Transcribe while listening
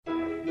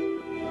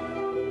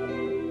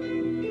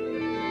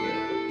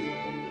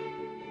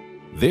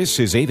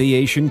This is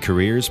Aviation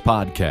Careers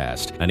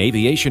Podcast, an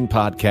aviation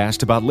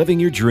podcast about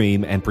living your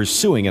dream and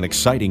pursuing an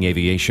exciting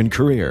aviation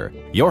career.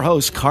 Your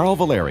host, Carl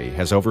Valeri,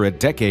 has over a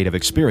decade of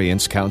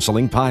experience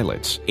counseling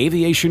pilots.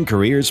 Aviation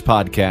Careers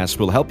Podcast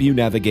will help you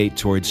navigate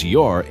towards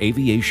your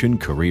aviation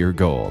career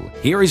goal.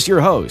 Here is your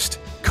host,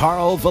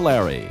 Carl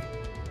Valeri.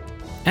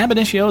 Ab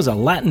initio is a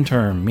Latin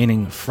term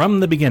meaning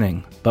from the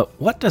beginning. But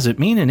what does it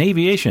mean in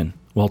aviation?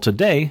 Well,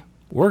 today,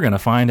 we're going to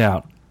find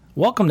out.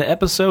 Welcome to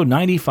episode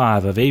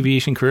 95 of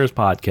Aviation Careers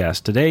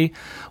Podcast. Today,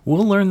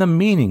 we'll learn the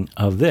meaning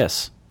of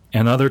this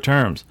and other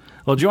terms.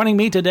 Well, joining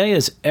me today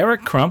is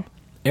Eric Crump,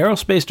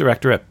 Aerospace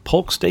Director at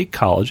Polk State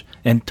College,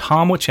 and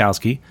Tom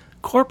Wachowski,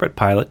 Corporate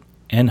Pilot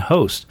and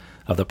host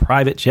of the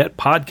Private Jet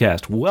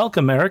Podcast.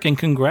 Welcome, Eric, and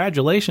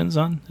congratulations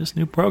on this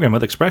new program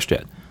with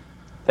ExpressJet.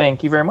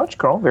 Thank you very much,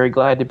 Carl. Very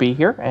glad to be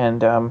here,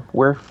 and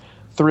we're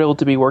thrilled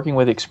to be working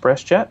with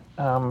ExpressJet,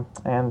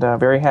 and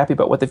very happy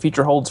about what the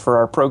future holds for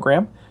our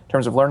program in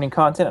terms of learning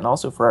content and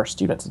also for our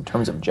students in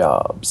terms of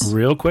jobs.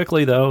 Real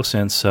quickly, though,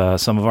 since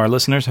some of our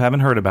listeners haven't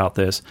heard about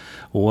this,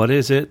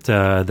 what's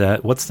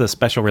the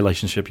special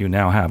relationship you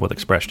now have with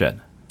ExpressJet?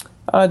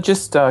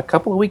 Just a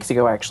couple of weeks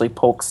ago, actually,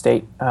 Polk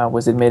State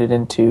was admitted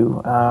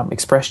into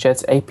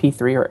ExpressJet's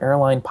AP3, or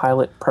Airline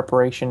Pilot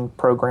Preparation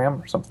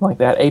Program, or something like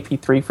that,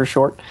 AP3 for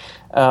short.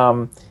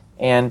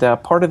 And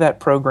part of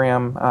that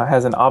program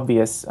has an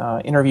obvious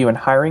interview and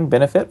hiring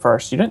benefit for our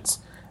students.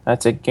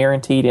 It's a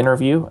guaranteed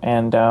interview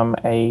and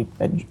a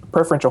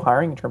preferential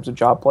hiring in terms of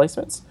job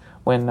placements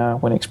when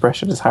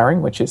ExpressJet is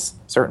hiring, which is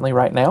certainly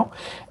right now.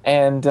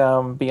 And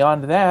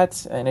beyond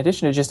that, in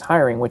addition to just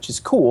hiring, which is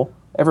cool,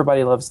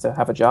 everybody loves to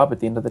have a job at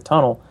the end of the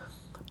tunnel.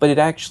 But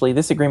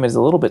this agreement is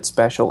a little bit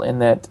special in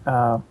that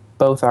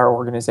both our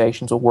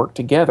organizations will work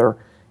together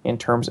in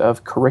terms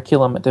of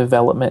curriculum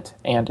development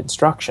and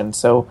instruction.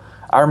 So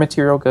our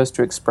material goes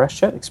to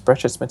ExpressJet.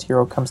 ExpressJet's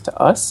material comes to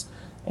us.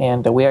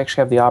 And we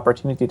actually have the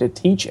opportunity to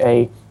teach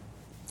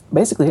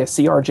basically a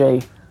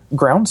CRJ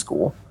ground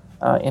school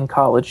in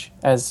college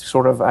as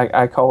sort of,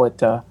 I call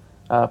it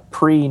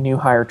pre-new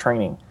hire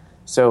training.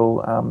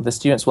 So the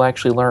students will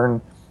actually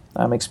learn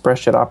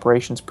ExpressJet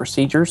operations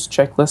procedures,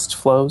 checklists,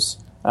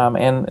 flows,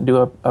 and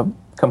do a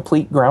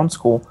complete ground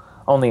school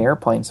on the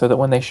airplane so that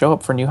when they show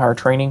up for new hire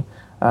training,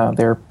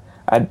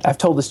 I've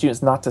told the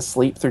students not to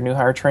sleep through new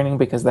hire training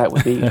because that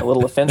would be a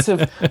little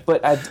offensive.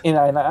 But in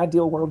an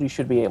ideal world, you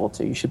should be able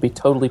to. You should be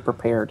totally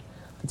prepared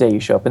the day you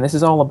show up. And this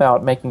is all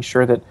about making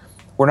sure that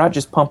we're not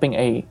just pumping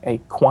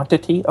a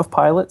quantity of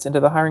pilots into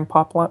the hiring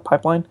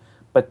pipeline,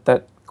 but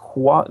that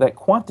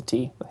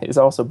quantity is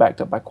also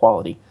backed up by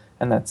quality.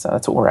 And that's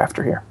what we're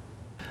after here.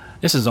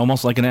 This is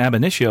almost like an ab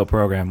initio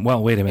program.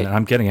 Well, wait a minute.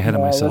 I'm getting ahead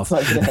of myself.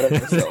 Let's not get ahead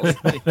of ourselves.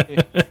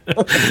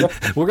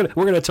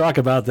 We're gonna talk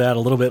about that a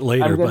little bit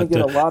later. I'm going to get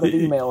a lot of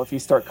email if you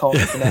start calling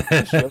this an ab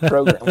initio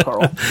program,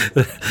 Carl.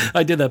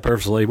 I did that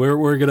purposely.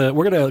 We're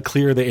gonna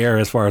clear the air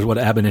as far as what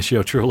ab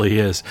initio truly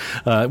is.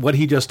 What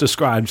he just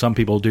described, some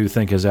people do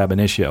think is ab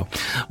initio.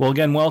 Well,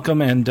 again,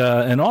 welcome, and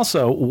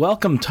also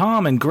welcome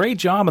Tom, and great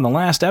job in the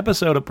last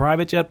episode of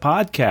Private Jet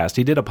Podcast.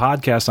 He did a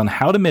podcast on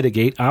how to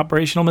mitigate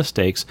operational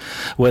mistakes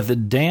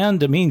with Dan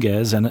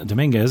Dominguez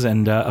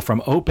and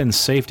from Open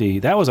Safety.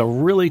 That was a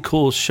really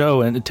cool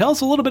show, and tell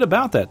us a little bit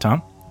about that,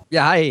 Tom.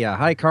 Yeah,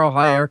 hi, Carl.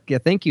 Hi, Eric. Yeah,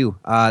 thank you.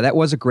 That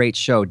was a great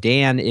show.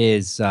 Dan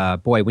is,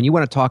 when you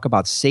want to talk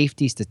about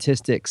safety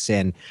statistics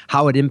and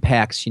how it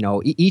impacts,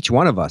 each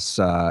one of us,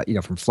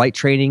 from flight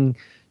training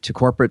to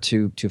corporate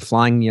to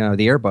flying,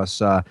 the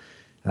Airbus.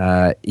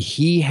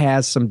 He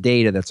has some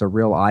data that's a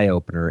real eye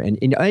opener,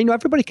 and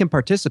everybody can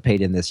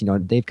participate in this.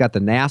 They've got the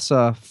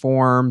NASA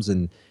forms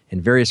and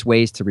various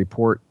ways to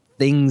report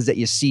things that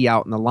you see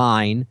out in the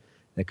line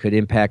that could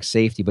impact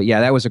safety. But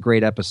yeah, that was a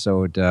great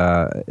episode.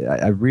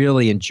 I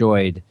really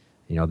enjoyed,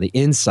 the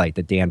insight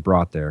that Dan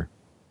brought there.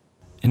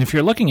 And if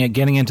you're looking at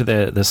getting into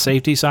the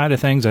safety side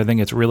of things, I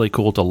think it's really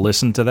cool to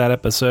listen to that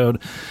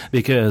episode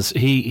because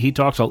he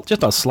talks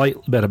just a slight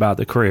bit about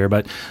the career,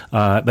 but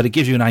it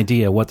gives you an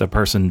idea what the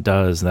person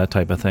does, that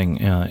type of thing.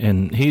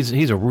 And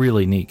he's a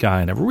really neat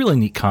guy and a really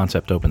neat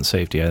concept, Open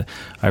Safety.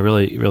 I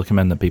really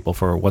commend the people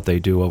for what they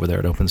do over there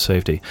at Open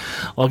Safety.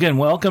 Well, again,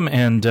 welcome.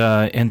 And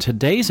in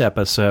today's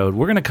episode,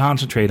 we're going to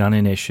concentrate on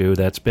an issue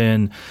that's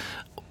been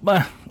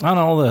on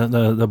all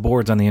the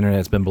boards on the internet,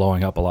 it's been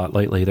blowing up a lot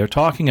lately. They're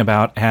talking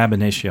about ab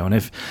initio. And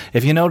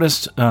if you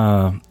noticed,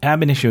 ab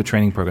initio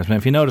training programs, and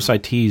if you notice, I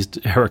teased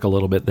Eric a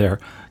little bit there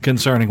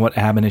concerning what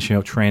ab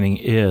initio training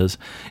is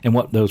and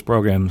what those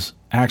programs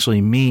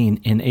actually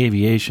mean in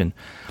aviation.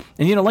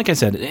 And, like I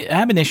said,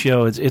 ab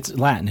initio, it's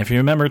Latin. If you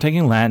remember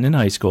taking Latin in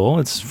high school,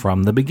 it's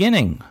from the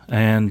beginning.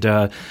 And,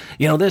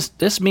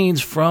 this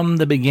means from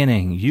the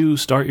beginning. You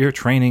start your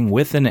training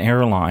with an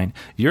airline.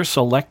 You're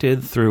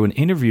selected through an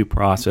interview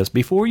process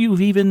before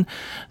you've even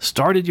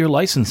started your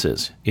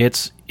licenses.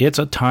 It's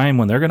a time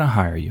when they're going to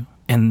hire you.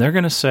 And they're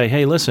going to say,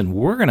 hey, listen,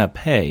 we're going to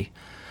pay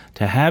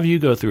to have you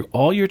go through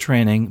all your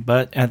training,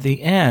 but at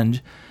the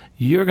end,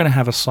 you're going to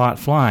have a slot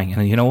flying.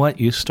 And you know what?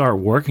 You start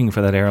working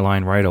for that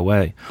airline right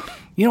away.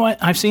 You know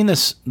what? I've seen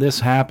this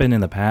happen in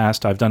the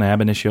past. I've done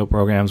ab initio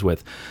programs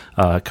with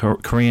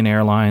Korean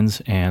Airlines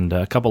and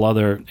a couple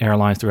other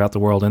airlines throughout the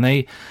world,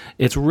 and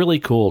it's really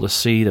cool to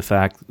see the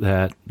fact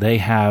that they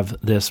have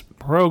this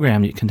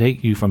program that can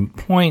take you from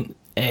point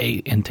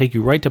A and take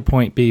you right to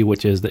point B,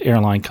 which is the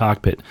airline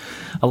cockpit.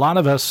 A lot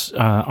of us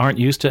aren't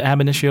used to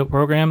ab initio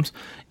programs,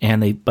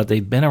 but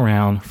they've been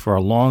around for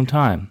a long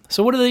time.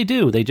 So what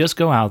do? They just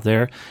go out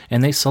there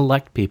and they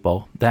select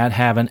people that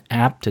have an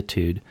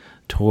aptitude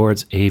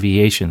towards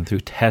aviation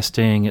through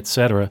testing,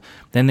 etc.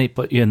 Then they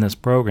put you in this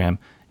program,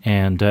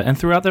 and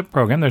throughout the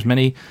program, there's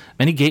many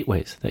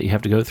gateways that you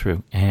have to go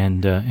through,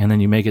 and then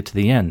you make it to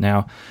the end.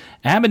 Now,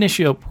 ab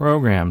initio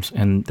programs,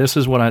 and this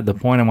is the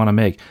point I want to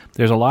make.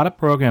 There's a lot of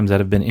programs that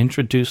have been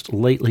introduced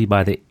lately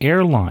by the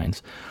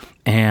airlines,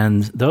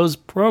 and those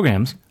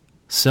programs,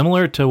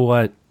 similar to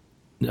what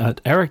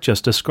Eric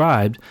just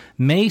described,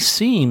 may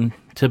seem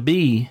to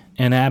be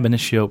an ab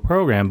initio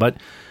program, but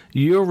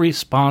you're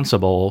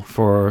responsible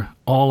for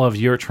all of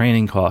your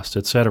training costs,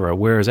 etc.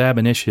 Whereas ab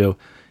initio,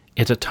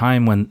 it's a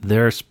time when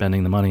they're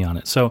spending the money on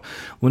it. So,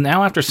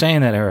 now after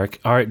saying that,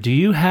 Eric, do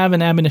you have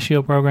an ab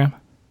initio program?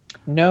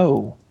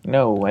 No,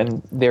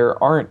 and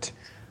there aren't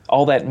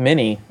all that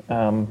many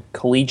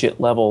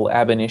collegiate level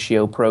ab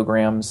initio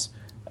programs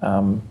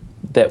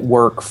that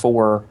work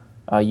for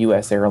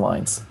U.S.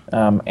 airlines,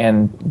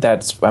 and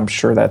I'm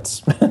sure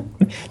that's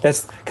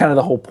that's kind of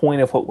the whole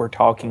point of what we're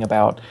talking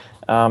about.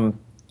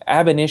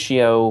 Ab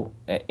initio,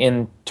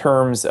 in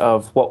terms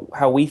of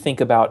how we think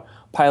about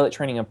pilot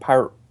training and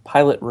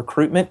pilot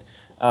recruitment,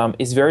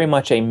 is very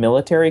much a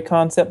military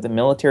concept. The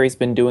military's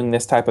been doing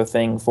this type of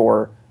thing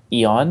for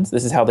eons.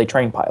 This is how they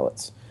train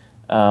pilots,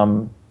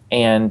 and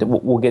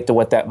we'll get to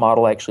what that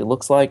model actually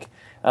looks like.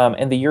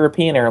 And the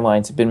European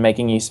airlines have been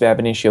making use of ab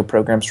initio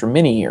programs for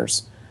many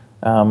years.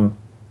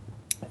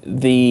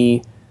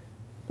 The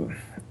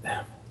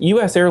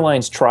U.S.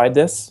 airlines tried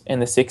this in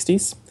the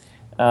 60s.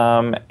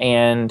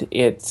 And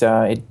it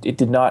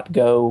did not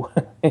go.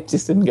 It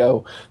just didn't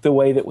go the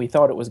way that we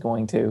thought it was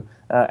going to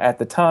at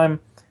the time.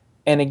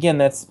 And again,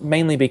 that's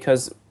mainly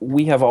because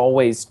we have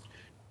always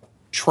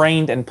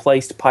trained and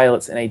placed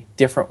pilots in a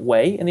different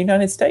way in the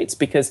United States.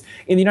 Because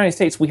in the United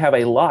States, we have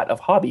a lot of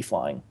hobby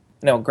flying.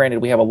 Now, granted,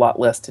 we have a lot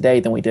less today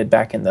than we did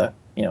back in the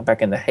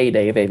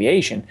heyday of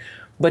aviation.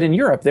 But in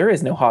Europe, there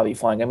is no hobby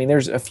flying. I mean,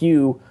 there's a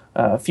few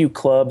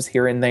clubs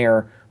here and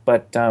there.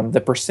 But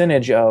the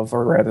percentage of,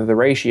 or rather the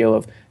ratio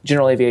of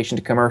general aviation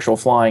to commercial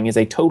flying is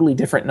a totally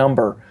different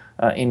number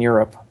in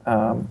Europe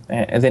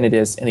than it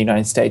is in the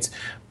United States,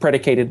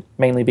 predicated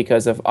mainly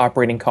because of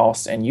operating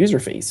costs and user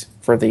fees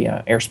for the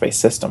airspace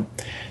system.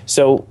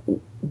 So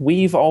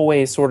we've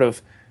always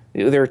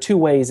there are two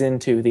ways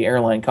into the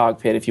airline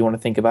cockpit if you want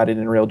to think about it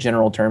in real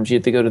general terms. You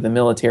have to go to the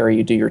military,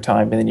 you do your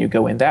time, and then you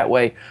go in that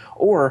way,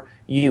 or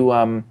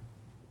you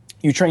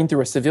train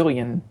through a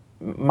civilian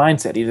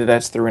mindset. Either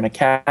that's through an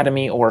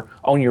academy or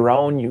on your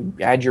own. You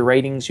add your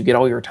ratings, you get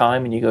all your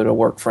time, and you go to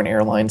work for an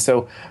airline.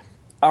 So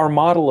our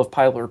model of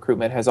pilot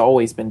recruitment has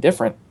always been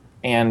different.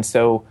 And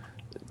so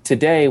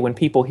today, when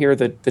people hear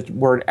the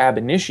word ab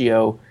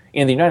initio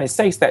in the United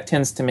States, that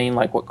tends to mean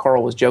like what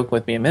Carl was joking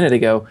with me a minute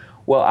ago.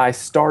 Well, I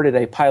started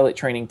a pilot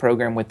training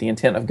program with the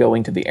intent of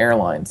going to the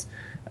airlines.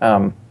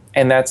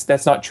 And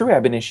that's not true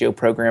ab initio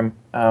program.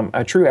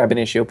 A true ab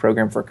initio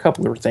program for a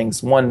couple of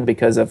things. One,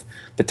 because of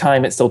the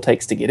time it still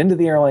takes to get into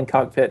the airline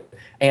cockpit,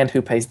 and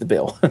who pays the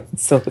bill.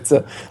 So it's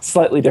a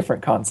slightly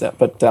different concept.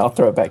 But I'll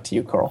throw it back to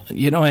you, Carl.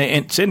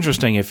 It's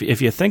interesting if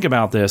you think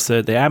about this.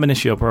 The ab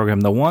initio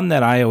program, the one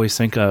that I always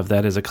think of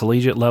that is a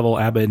collegiate level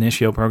ab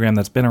initio program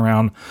that's been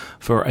around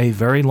for a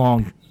very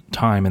long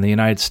time in the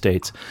United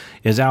States,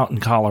 is out in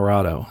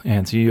Colorado,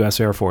 and it's the U.S.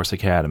 Air Force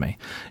Academy.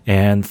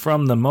 And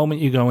from the moment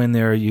you go in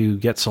there, you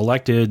get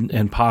selected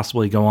and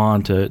possibly go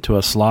on to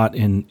a slot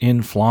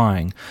in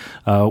flying.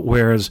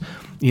 Whereas,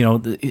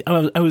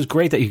 it was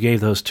great that you gave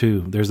those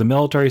two. There's the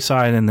military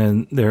side, and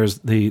then there's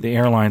the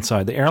airline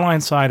side. The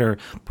airline side are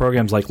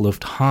programs like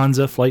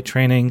Lufthansa flight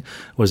training.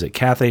 Was it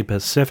Cathay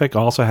Pacific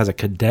also has a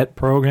cadet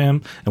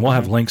program, and we'll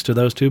have links to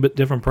those two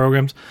different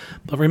programs.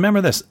 But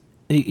remember this.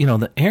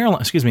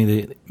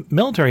 The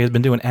military has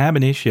been doing ab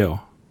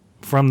initio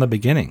from the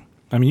beginning.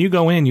 I mean, you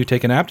go in, you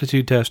take an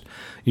aptitude test,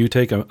 you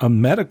take a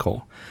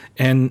medical,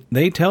 and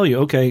they tell you,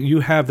 okay, you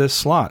have this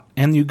slot,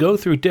 and you go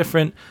through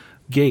different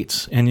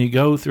gates, and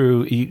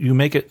you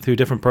make it through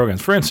different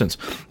programs. For instance,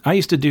 I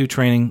used to do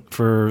training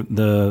for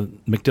the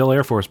MacDill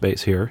Air Force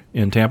Base here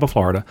in Tampa,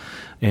 Florida,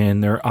 in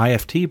their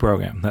IFT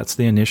program. That's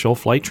the initial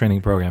flight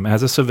training program.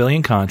 As a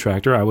civilian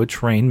contractor, I would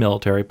train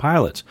military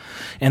pilots.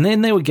 And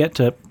then they would get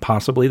to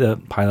possibly the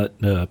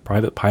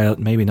private pilot,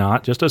 maybe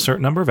not, just a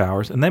certain number of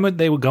hours, and then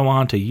they would go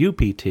on to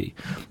UPT.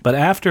 But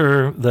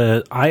after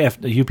the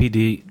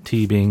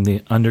UPT being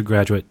the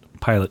undergraduate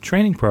pilot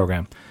training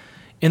program,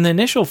 in the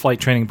initial flight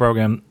training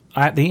program,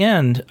 at the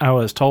end, I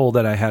was told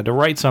that I had to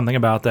write something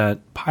about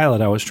that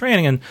pilot I was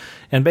training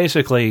and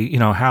basically,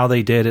 how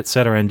they did, et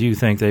cetera, and do you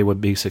think they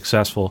would be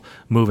successful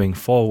moving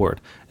forward?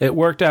 It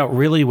worked out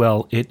really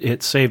well.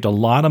 It saved a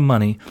lot of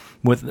money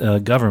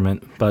with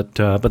government, but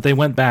they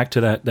went back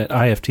to that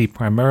IFT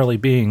primarily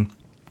being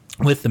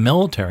with the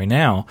military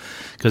now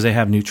because they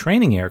have new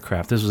training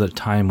aircraft. This was a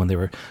time when they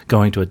were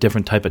going to a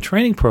different type of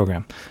training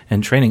program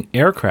and training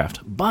aircraft.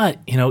 But,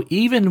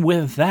 even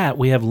with that,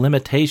 we have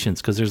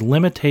limitations because there's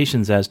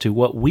limitations as to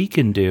what we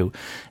can do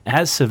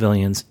as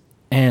civilians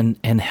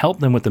and help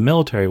them with the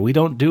military. We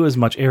don't do as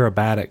much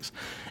aerobatics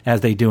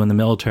as they do in the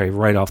military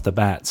right off the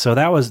bat. So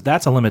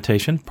that's a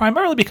limitation,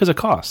 primarily because of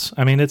costs.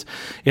 I mean,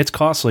 it's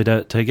costly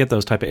to get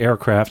those type of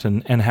aircraft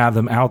and have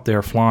them out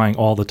there flying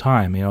all the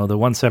time. The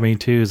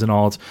 172s and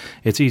all,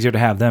 it's easier to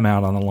have them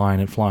out on the line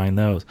and flying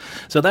those.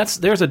 So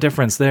there's a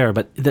difference there.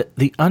 But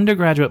the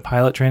undergraduate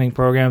pilot training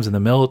programs in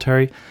the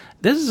military,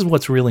 this is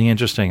what's really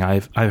interesting.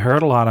 I've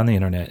heard a lot on the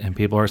internet, and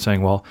people are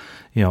saying, well,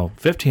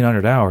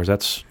 1,500 hours,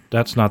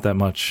 that's not that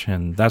much,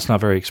 and that's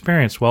not very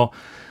experienced. Well,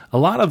 a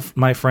lot of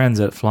my friends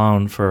that have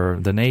flown for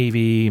the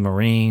Navy,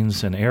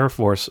 Marines, and Air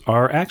Force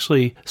are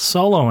actually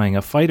soloing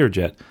a fighter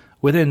jet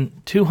within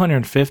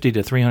 250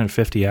 to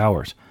 350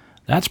 hours.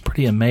 That's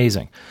pretty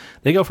amazing.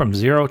 They go from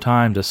 0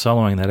 time to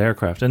soloing that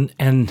aircraft.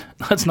 And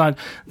let's not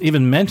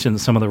even mention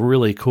some of the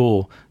really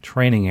cool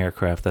training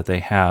aircraft that they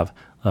have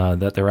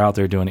that they're out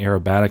there doing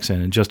aerobatics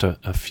in just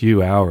a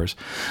few hours.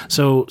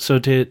 So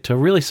to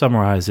really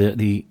summarize it,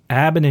 the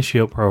Ab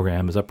Initio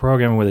program is a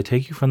program where they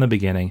take you from the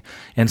beginning,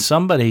 and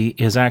somebody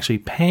is actually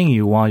paying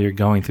you while you're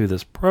going through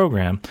this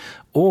program,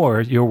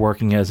 or you're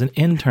working as an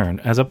intern,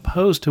 as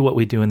opposed to what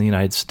we do in the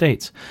United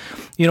States.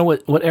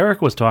 What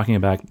Eric was talking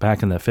about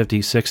back in the 50s,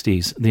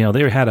 60s,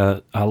 they had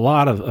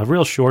a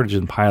real shortage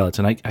in pilots,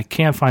 and I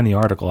can't find the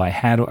article. I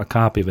had a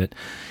copy of it.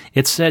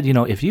 It said,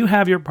 if you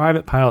have your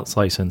private pilot's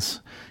license,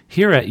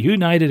 here at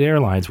United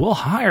Airlines, we'll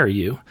hire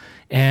you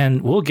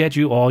and we'll get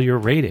you all your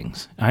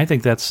ratings. I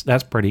think that's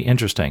pretty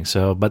interesting.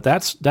 So, but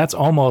that's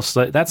almost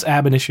that's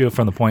ab initio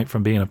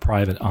from being a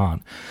private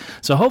on.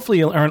 So hopefully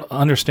you'll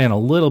understand a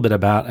little bit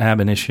about ab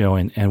initio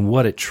and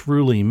what it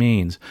truly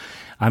means.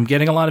 I'm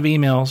getting a lot of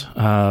emails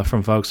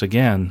from folks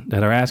again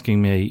that are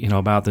asking me,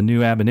 about the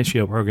new ab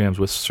initio programs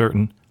with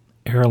certain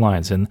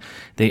airlines, and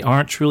they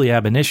aren't truly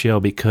ab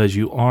initio because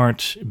you're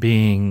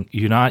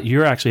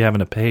actually having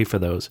to pay for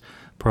those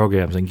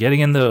programs, and getting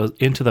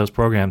into those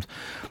programs,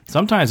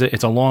 sometimes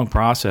it's a long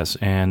process,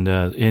 and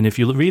if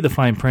you read the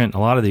fine print, a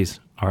lot of these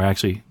are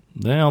actually,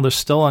 they're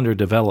still under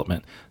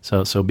development,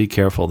 so be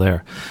careful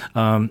there.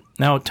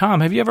 Now,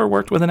 Tom, have you ever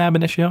worked with an ab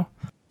initio?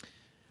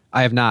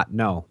 I have not,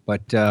 no.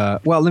 But,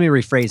 well, let me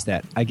rephrase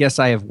that. I guess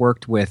I have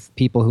worked with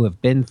people who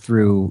have been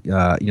through,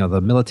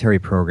 the military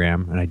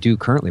program, and I do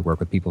currently work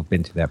with people who have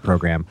been through that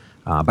program.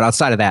 But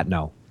outside of that,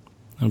 no.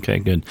 Okay,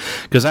 good.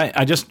 Because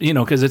I just,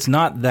 because it's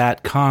not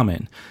that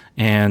common,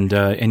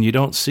 and you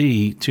don't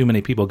see too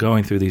many people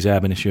going through these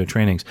ab initio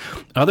trainings.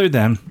 Other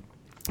than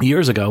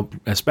years ago,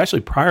 especially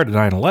prior to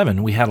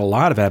 9/11, we had a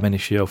lot of ab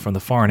initio from the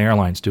foreign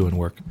airlines doing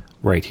work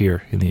right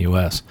here in the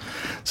U.S.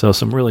 So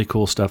some really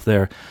cool stuff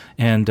there.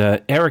 And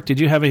Eric, did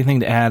you have anything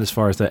to add as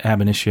far as the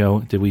ab initio?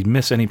 Did we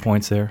miss any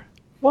points there?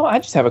 Well, I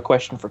just have a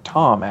question for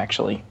Tom,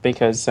 actually,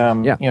 because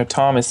Tom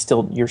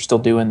you're still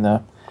doing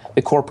the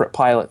corporate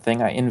pilot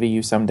thing. I envy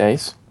you some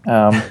days.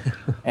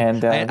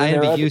 And I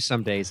envy you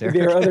some days, Eric.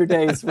 There are other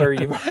days where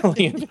you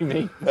really envy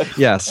me. But,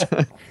 yes.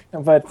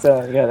 But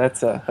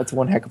that's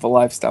one heck of a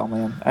lifestyle,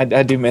 man.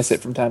 I do miss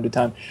it from time to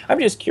time. I'm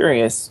just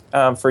curious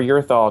for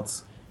your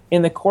thoughts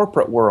in the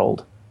corporate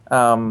world.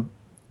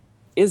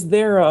 Is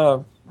there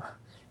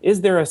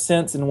a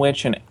sense in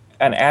which an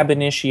ab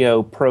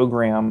initio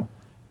program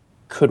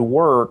could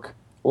work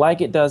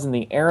like it does in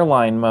the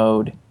airline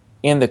mode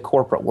in the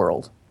corporate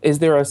world? Is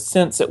there a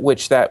sense at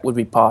which that would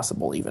be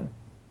possible even?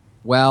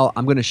 Well,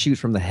 I'm going to shoot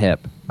from the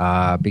hip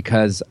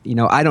because,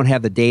 I don't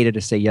have the data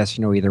to say yes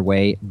or no either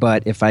way.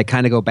 But if I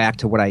kind of go back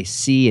to what I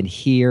see and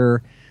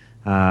hear,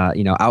 out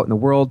in the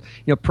world,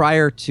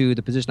 prior to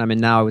the position I'm in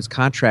now, I was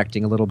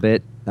contracting a little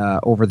bit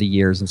over the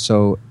years. And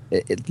so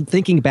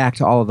thinking back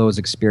to all of those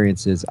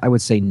experiences, I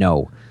would say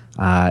no.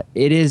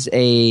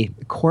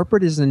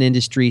 Corporate is an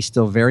industry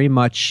still very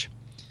much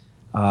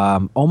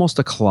almost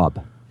a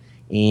club.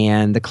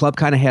 And the club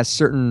kind of has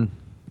certain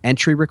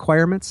entry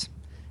requirements.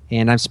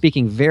 And I'm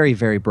speaking very,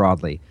 very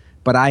broadly.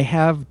 But I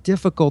have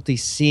difficulty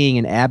seeing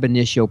an ab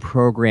initio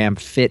program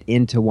fit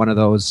into one of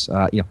those,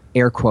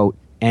 air quote,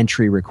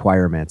 entry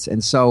requirements.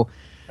 And so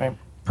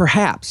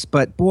perhaps,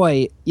 but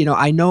boy,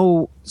 I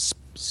know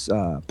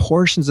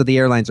portions of the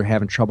airlines are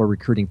having trouble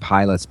recruiting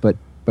pilots, but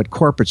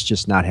corporate's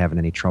just not having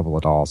any trouble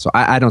at all. So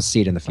I don't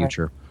see it in the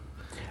future.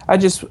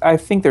 I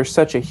think there's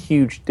such a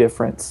huge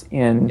difference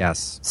in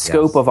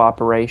scope of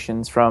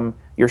operations from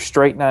your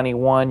straight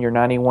 91, your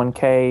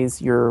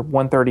 91Ks, your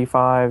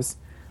 135s.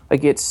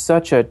 Like, it's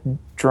such a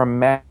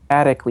dramatic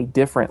dramatically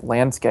different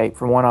landscape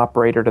from one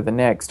operator to the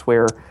next,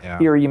 where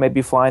here you may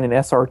be flying an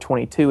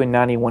SR-22 in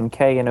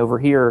 91K, and over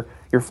here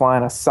you're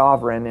flying a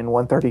Sovereign in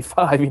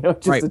 135,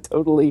 just a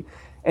totally,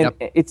 and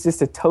it's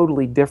just a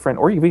totally different,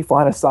 or you could be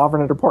flying a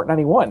Sovereign under Part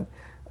 91.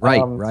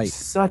 Right.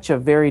 Such a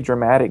very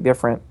dramatic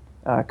different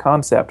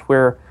concept,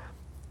 where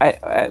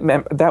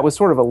that was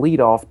sort of a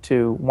lead off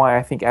to why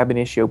I think ab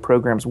initio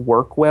programs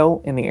work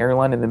well in the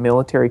airline and the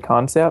military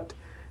concept,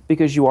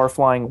 because you are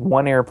flying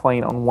one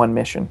airplane on one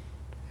mission.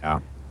 Yeah.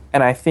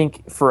 And I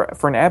think for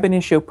an ab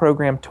initio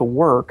program to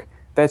work,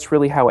 that's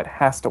really how it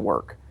has to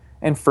work.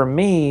 And for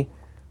me,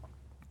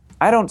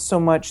 I don't so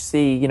much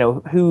see,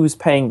 who's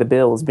paying the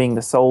bill as being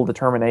the sole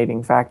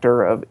determining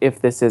factor of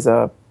if this is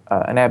an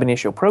ab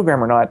initio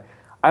program or not.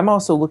 I'm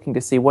also looking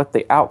to see what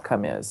the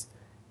outcome is.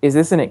 Is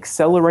this an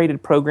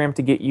accelerated program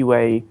to get you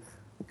a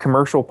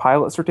commercial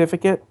pilot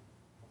certificate?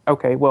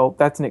 Okay, well,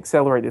 that's an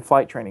accelerated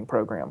flight training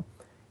program.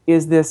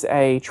 Is this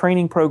a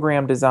training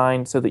program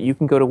designed so that you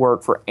can go to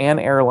work for an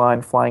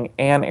airline flying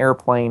an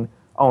airplane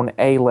on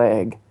a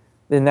leg?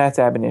 Then that's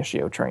ab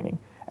initio training.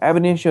 Ab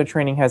initio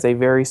training has a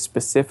very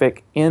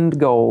specific end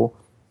goal,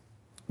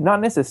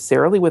 not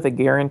necessarily with a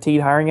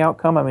guaranteed hiring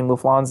outcome. I mean,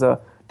 Lufthansa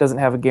doesn't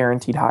have a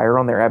guaranteed hire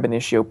on their ab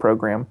initio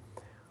program.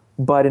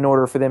 But in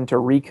order for them to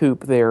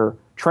recoup their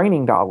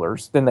training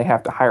dollars, then they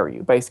have to hire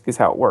you, basically is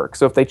how it works.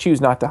 So if they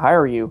choose not to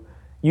hire you,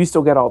 you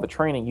still get all the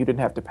training. You didn't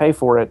have to pay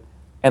for it,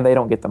 and they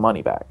don't get the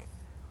money back.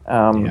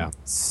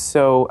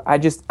 So I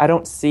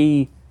don't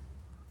see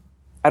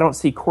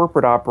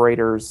corporate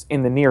operators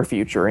in the near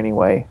future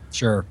anyway.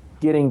 Sure.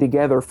 Getting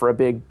together for a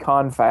big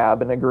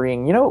confab and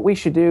agreeing, you know what we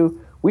should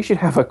do? We should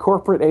have a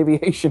corporate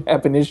aviation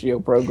ab initio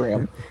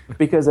program,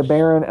 because a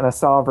Baron and a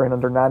Sovereign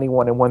under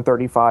 91 and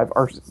 135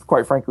 are,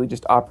 quite frankly,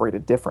 just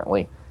operated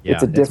differently. Yeah,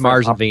 it's a different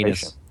Mars and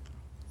operation.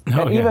 Venus.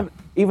 And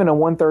even a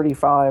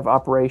 135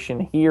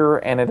 operation here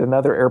and at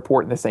another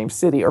airport in the same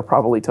city are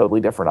probably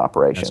totally different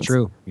operations. That's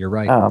true. You're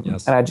right.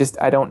 Yes. And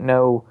I don't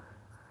know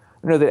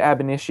that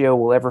ab initio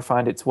will ever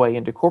find its way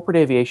into corporate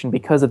aviation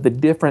because of the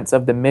difference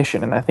of the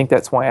mission. And I think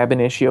that's why ab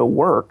initio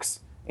works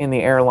in the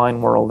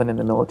airline world and in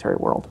the military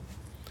world.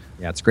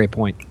 Yeah, it's a great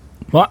point.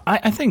 Well,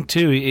 I think,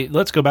 too,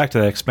 let's go back to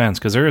the expense,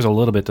 because there is a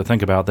little bit to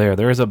think about there.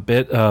 There is a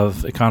bit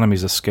of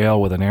economies of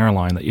scale with an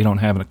airline that you don't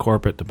have in a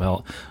corporate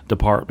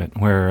department,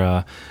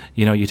 where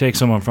you take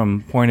someone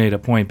from point A to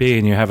point B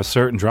and you have a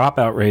certain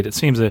dropout rate. It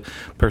seems the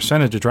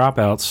percentage of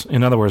dropouts,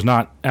 in other words,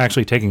 not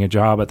actually taking a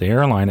job at the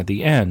airline at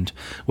the end,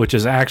 which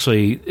is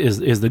actually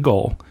is the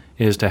goal,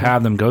 is to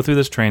have them go through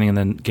this training and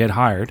then get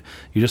hired.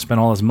 You just spent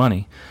all this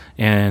money.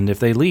 And if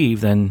they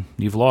leave, then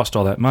you've lost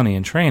all that money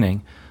in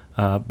training.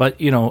 But,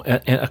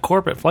 a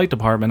corporate flight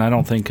department, I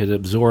don't think could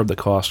absorb the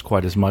cost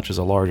quite as much as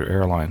a larger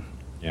airline.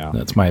 Yeah.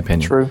 That's my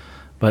opinion. True.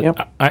 But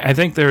yep. I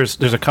think there's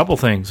a couple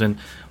things. And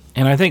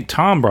I think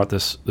Tom brought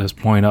this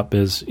point up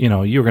is, you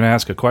were going to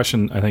ask a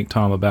question, I think,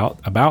 Tom,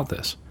 about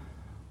this.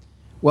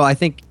 Well, I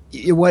think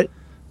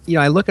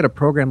I look at a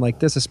program like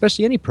this,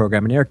 especially any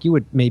program, and Eric, you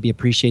would maybe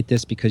appreciate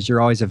this because you're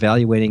always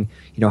evaluating,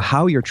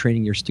 how you're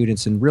training your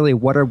students and really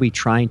what are we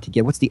trying to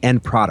get? What's the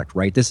end product,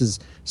 right? This is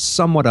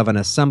somewhat of an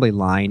assembly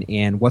line,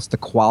 and what's the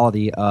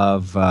quality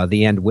of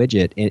the end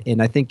widget?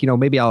 And I think,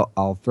 maybe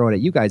I'll throw it at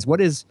you guys.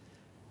 What is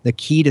the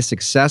key to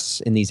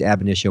success in these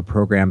ab initio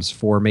programs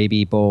for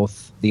maybe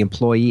both the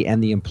employee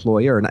and the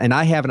employer? And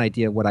I have an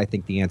idea what I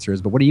think the answer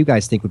is, but what do you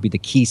guys think would be the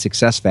key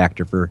success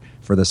factor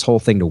for this whole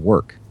thing to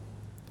work?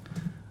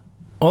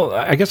 Well,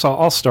 I guess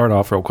I'll start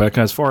off real quick.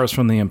 As far as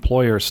from the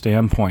employer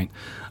standpoint,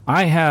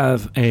 I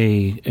have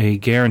a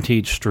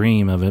guaranteed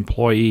stream of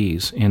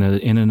employees in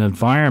an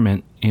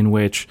environment in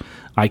which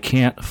I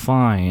can't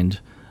find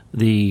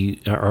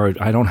or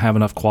I don't have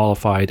enough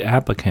qualified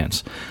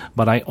applicants.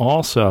 But I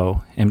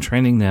also am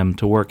training them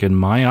to work in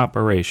my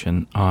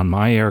operation on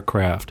my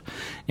aircraft.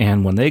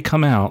 And when they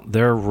come out,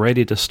 they're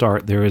ready to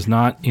start. There is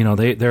not,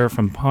 they're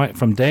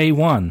from day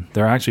one,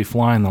 they're actually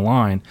flying the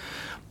line,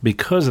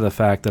 because of the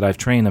fact that I've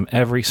trained them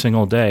every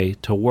single day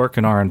to work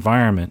in our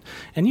environment.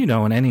 And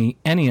in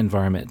any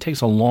environment, it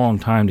takes a long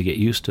time to get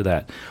used to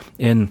that.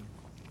 And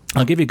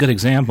I'll give you a good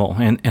example,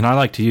 and I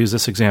like to use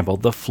this example.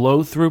 The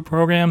flow-through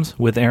programs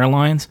with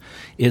airlines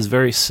is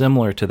very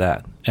similar to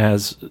that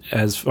as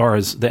far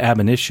as the ab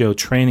initio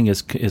training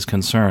is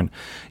concerned.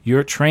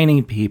 You're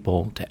training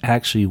people to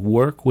actually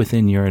work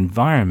within your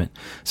environment.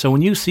 So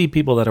when you see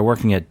people that are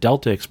working at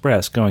Delta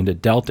Express going to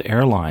Delta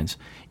Airlines,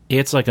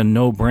 it's like a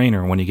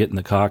no-brainer when you get in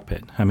the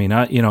cockpit. I mean,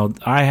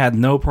 I had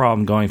no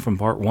problem going from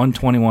Part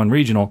 121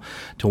 regional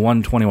to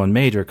 121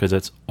 major because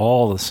it's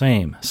all the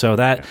same. So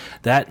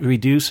that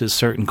reduces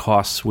certain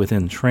costs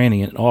within training.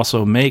 It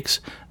also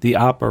makes the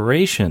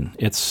operation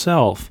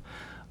itself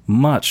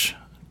much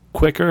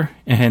quicker,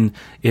 and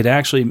it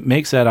actually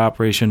makes that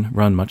operation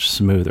run much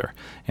smoother.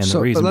 And the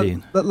reason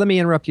being... Let me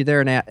interrupt you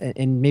there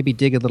and maybe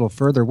dig a little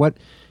further. What,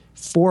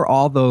 for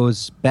all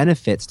those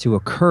benefits to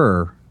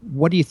occur,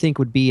 what do you think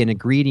would be an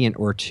ingredient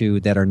or two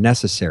that are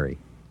necessary?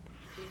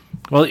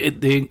 Well,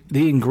 the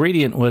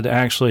ingredient would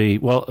actually,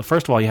 well,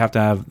 first of all, you have to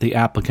have the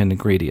applicant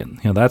ingredient.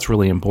 That's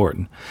really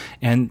important.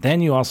 And then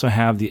you also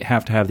have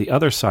to have the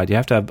other side. You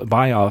have to have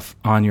buy-off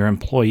on your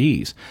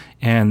employees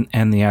and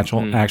the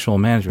actual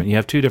management. You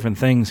have two different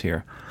things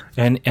here.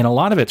 And a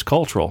lot of it's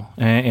cultural.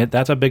 And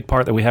that's a big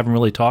part that we haven't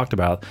really talked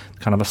about,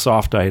 kind of a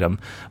soft item.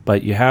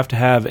 But you have to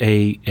have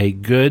a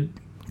good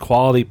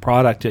quality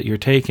product that you're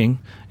taking,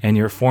 and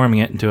you're forming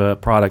it into a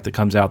product that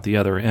comes out the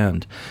other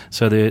end.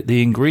 So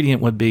the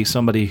ingredient would be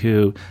somebody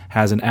who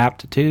has an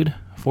aptitude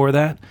for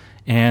that,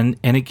 and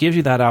it gives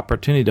you that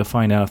opportunity to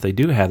find out if they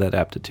do have that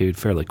aptitude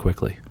fairly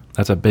quickly.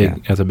 That's a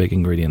big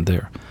ingredient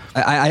there.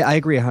 I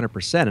agree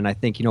 100%, and I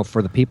think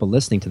for the people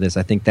listening to this,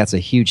 I think that's a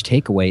huge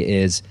takeaway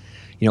is,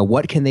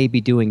 what can they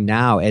be doing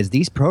now as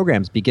these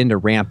programs begin to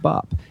ramp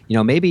up?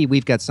 Maybe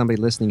we've got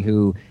somebody listening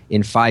who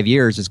in 5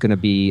 years is going to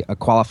be a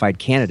qualified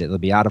candidate. They'll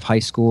be out of high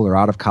school or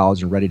out of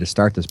college and ready to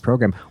start this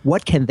program.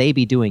 What can they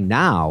be doing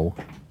now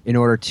in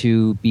order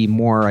to be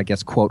more, I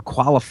guess, quote,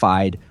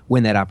 qualified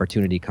when that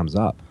opportunity comes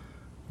up?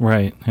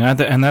 Right,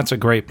 and that's a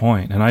great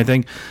point. And I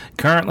think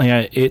currently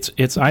I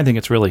think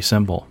it's really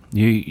simple.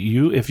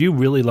 You if you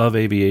really love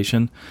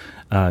aviation,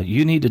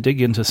 you need to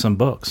dig into some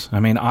books. I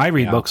mean, I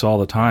read books all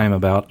the time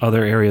about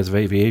other areas of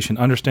aviation,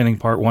 understanding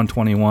Part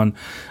 121,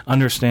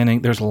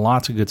 understanding there's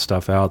lots of good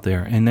stuff out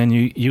there. And then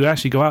you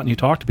actually go out and you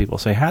talk to people,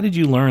 say, how did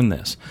you learn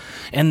this?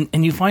 And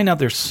you find out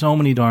there's so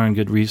many darn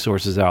good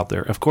resources out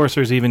there. Of course,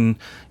 there's even,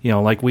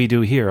 like we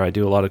do here, I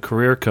do a lot of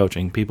career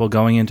coaching, people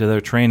going into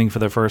their training for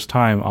the first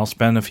time. I'll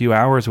spend a few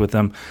hours with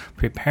them,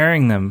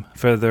 preparing them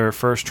for their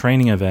first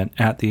training event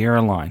at the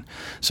airline.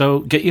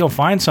 So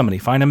find somebody,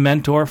 find a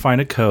mentor, find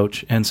a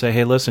coach, and say,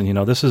 hey, listen,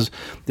 this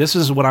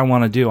is what I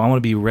want to do. I want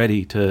to be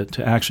ready to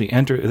actually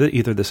enter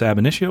either this ab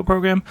initio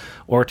program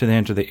or to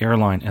enter the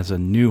airline as a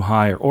new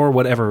hire or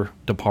whatever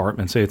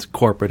department, say it's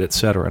corporate, et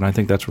cetera. And I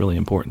think that's really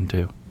important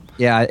too.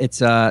 Yeah,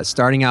 it's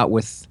starting out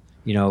with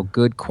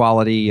good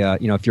quality.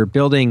 If you're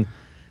building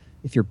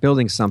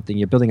something,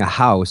 you're building a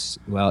house.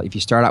 Well, if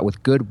you start out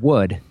with good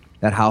wood,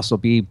 that house will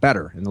be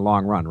better in the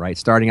long run, right?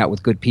 Starting out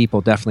with good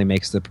people definitely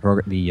makes the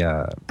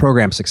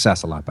program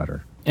success a lot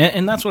better.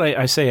 And that's what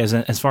I say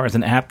as far as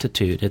an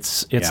aptitude.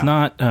 It's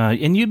not,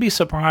 and you'd be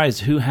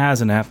surprised who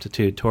has an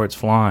aptitude towards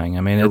flying.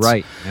 I mean, you're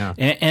right. Yeah.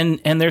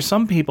 And there's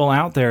some people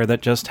out there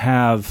that just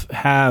have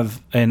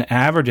an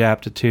average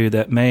aptitude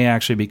that may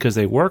actually, because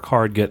they work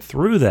hard, get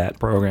through that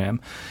program.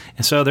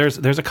 And so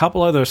there's a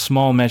couple other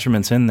small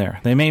measurements in there.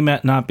 They may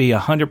not be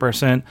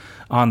 100%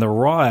 on the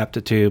raw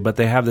aptitude, but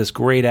they have this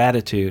great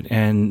attitude,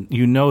 and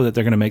that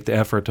they're going to make the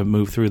effort to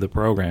move through the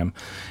program.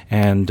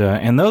 And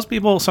those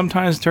people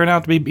sometimes turn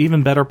out to be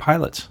even better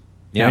pilots.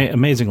 Yeah,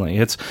 amazingly,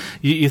 it's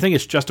you think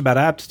it's just about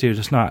aptitude.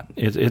 It's not.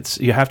 It's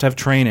you have to have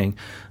training.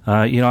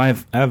 I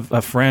have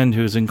a friend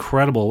who's an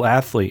incredible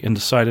athlete and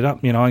decided, I'm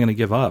going to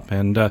give up.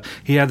 And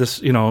he had this,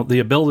 the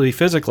ability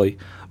physically,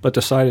 but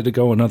decided to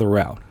go another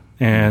route.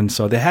 And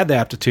so they had the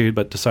aptitude,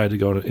 but decided to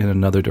go in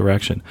another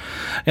direction.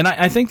 And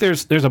I think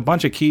there's a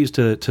bunch of keys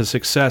to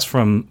success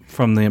from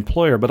the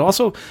employer, but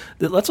also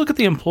let's look at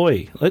the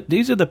employee.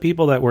 These are the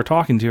people that we're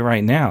talking to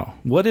right now.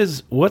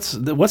 What's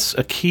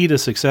a key to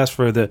success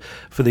for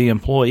the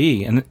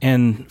employee?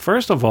 And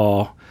first of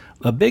all,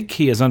 a big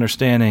key is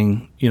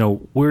understanding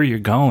where you're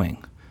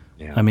going.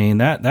 Yeah. I mean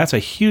that's a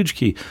huge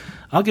key.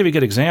 I'll give you a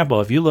good example.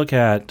 If you look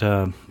at,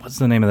 what's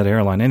the name of that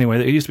airline? Anyway,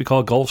 it used to be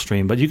called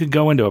Gulfstream, but you could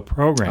go into a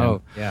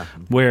program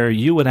where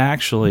you would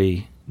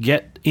actually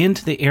get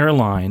into the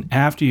airline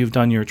after you've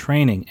done your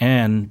training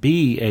and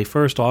be a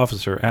first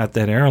officer at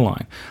that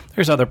airline.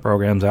 There's other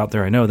programs out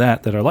there, I know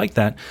that are like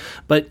that,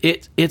 but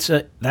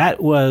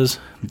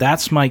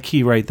that's my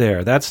key right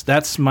there.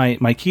 That's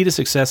my key to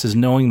success is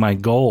knowing my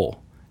goal.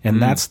 And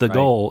that's the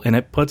goal, and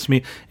it puts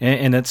me.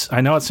 And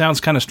I know it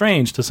sounds kind of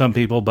strange to some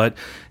people, but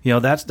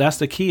that's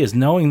the key is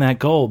knowing that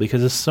goal,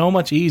 because it's so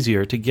much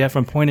easier to get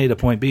from point A to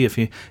point B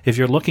if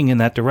you're looking in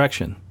that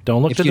direction.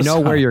 Don't look to the side. If you know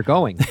where you're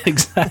going.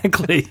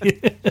 Exactly.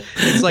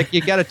 It's like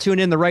you got to tune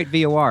in the right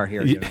VOR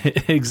here.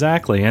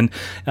 Exactly, and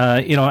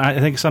I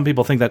think some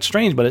people think that's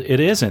strange, but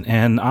it isn't.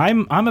 And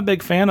I'm a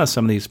big fan of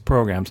some of these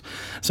programs.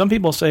 Some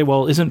people say,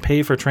 well, isn't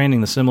pay for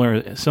training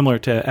similar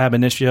to ab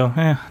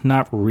initio?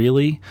 Not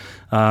really.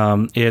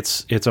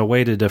 It's a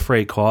way to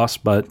defray costs,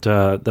 but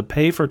the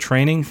pay for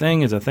training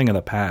thing is a thing of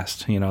the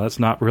past. That's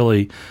not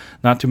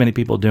too many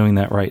people doing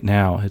that right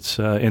now. It's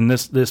in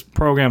this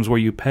programs where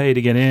you pay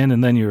to get in,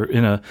 and then you're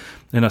in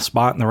a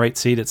spot in the right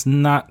seat. It's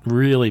not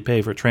really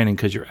pay for training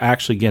because you're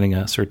actually getting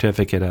a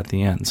certificate at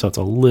the end. So it's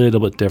a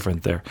little bit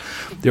different there.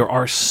 There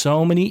are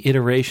so many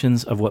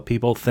iterations of what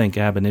people think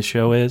ab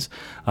initio is.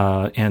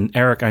 And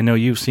Eric, I know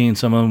you've seen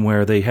some of them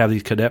where they have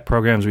these cadet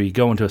programs where you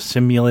go into a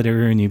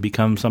simulator and you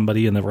become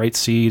somebody in the right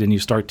seat and you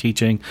start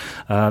teaching.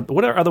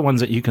 What are other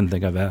ones that you can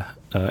think of,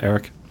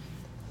 Eric?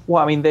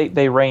 Well, I mean,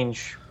 they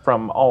range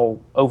from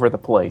all over the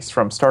place,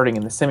 from starting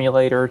in the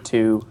simulator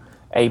to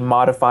a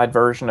modified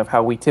version of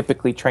how we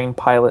typically train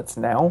pilots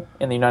now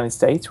in the United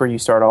States, where you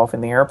start off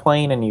in the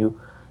airplane and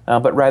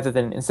but rather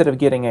than, instead of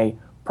getting a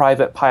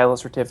private pilot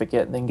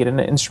certificate and then getting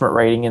an instrument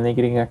rating and then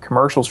getting a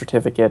commercial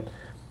certificate,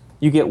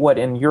 you get what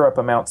in Europe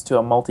amounts to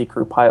a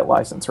multi-crew pilot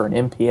license, or an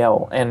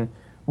MPL. And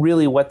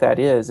really what that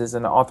is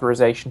an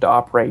authorization to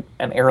operate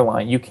an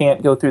airline. You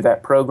can't go through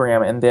that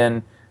program and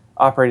then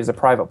operate as a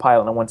private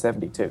pilot in a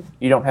 172.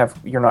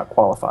 You're not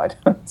qualified.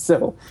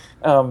 So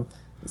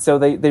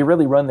they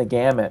really run the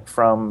gamut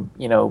from,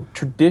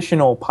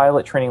 traditional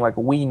pilot training like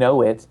we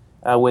know it,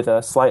 with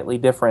a slightly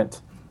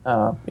different,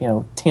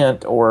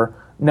 tint or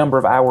number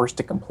of hours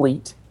to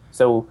complete.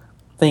 So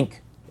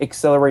think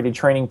accelerated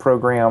training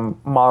program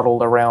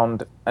modeled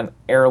around an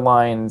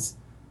airline's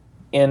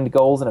end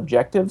goals and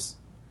objectives,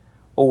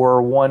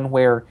 or one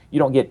where you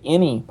don't get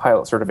any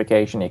pilot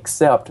certification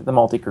except the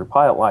multi-crew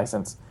pilot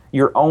license.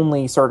 You're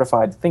only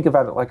certified, think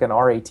about it like an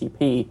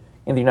RATP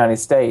in the United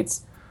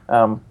States,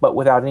 but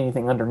without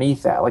anything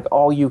underneath that. Like,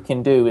 all you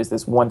can do is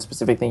this one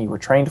specific thing you were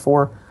trained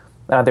for.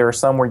 There are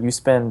some where you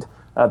spend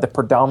the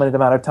predominant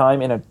amount of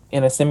time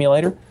in a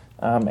simulator,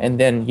 and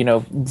then,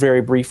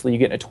 very briefly you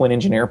get in a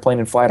twin-engine airplane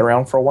and fly it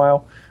around for a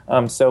while.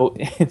 So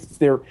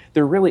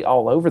they're really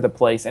all over the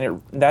place,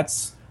 and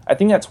I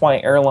think that's why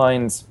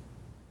airlines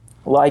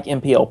like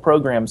MPL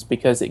programs,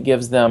 because it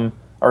gives them,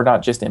 or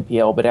not just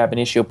MPL, but ab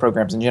initio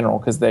programs in general,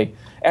 because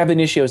ab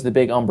initio is the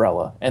big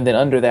umbrella, and then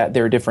under that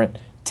there are different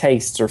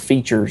tastes or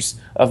features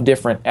of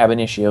different ab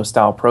initio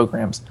style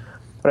programs.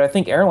 But I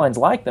think airlines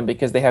like them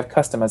because they have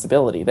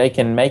customizability. They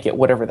can make it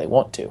whatever they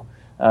want to.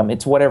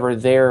 It's whatever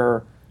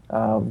their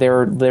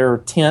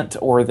tint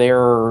or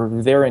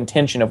their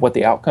intention of what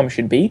the outcome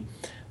should be.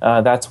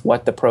 That's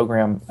what the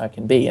program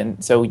can be.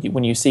 And so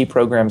when you see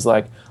programs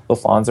like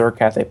Lufthansa or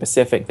Cathay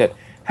Pacific that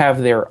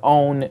have their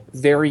own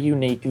very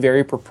unique,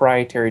 very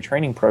proprietary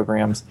training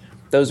programs,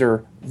 those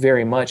are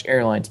very much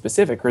airline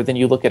specific. Or then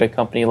you look at a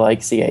company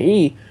like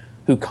CAE,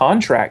 who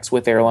contracts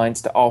with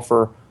airlines to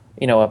offer,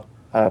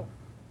 a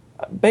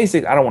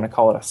basic, I don't want to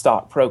call it a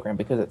stock program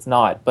because it's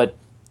not, but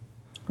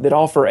that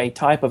offer a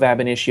type of ab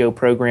initio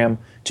program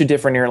to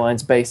different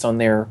airlines based on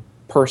their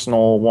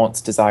personal wants,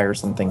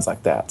 desires, and things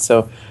like that.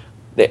 So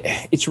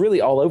it's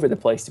really all over the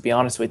place, to be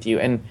honest with you.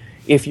 And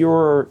if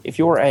you're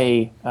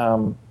a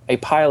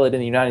pilot in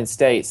the United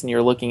States and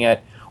you're looking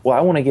at, well,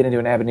 I want to get into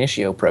an ab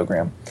initio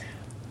program.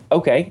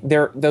 Okay,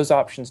 those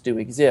options do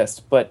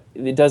exist, but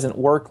it doesn't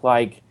work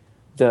like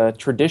the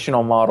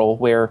traditional model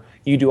where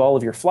you do all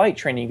of your flight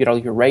training, you get all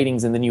your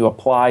ratings, and then you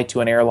apply to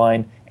an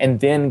airline and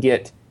then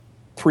get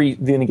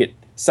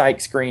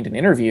psych screened and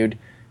interviewed.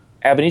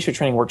 Ab initio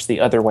training works the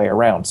other way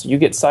around. So you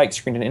get psych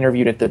screened and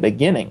interviewed at the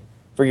beginning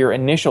for your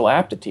initial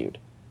aptitude,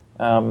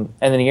 and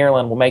then the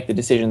airline will make the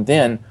decision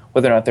then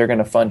whether or not they're going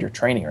to fund your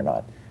training or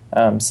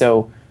not.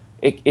 So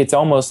it's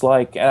almost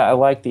like, I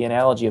like the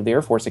analogy of the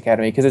Air Force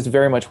Academy, because it's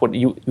very much what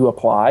you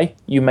apply,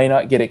 you may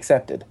not get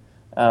accepted.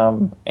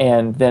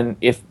 And then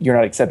if you're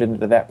not accepted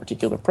into that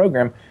particular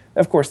program,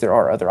 of course there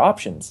are other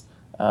options,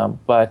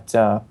 but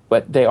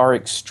they are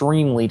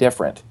extremely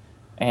different.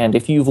 And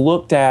if you've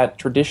looked at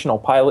traditional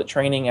pilot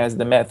training as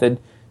the method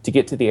to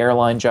get to the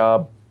airline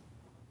job,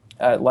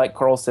 like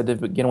Carl said to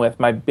begin with,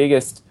 my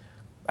biggest,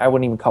 I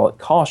wouldn't even call it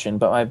caution,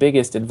 but my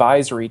biggest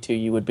advisory to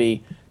you would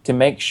be to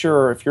make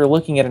sure, if you're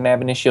looking at an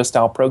ab initio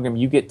style program,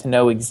 you get to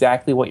know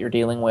exactly what you're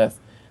dealing with,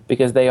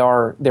 because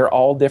they're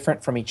all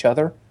different from each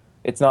other.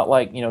 It's not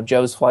like,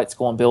 Joe's flight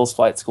school and Bill's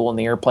flight school and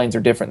the airplanes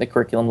are different, the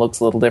curriculum looks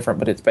a little different,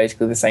 but it's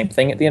basically the same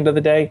thing at the end of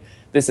the day.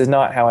 This is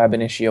not how ab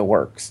initio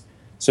works.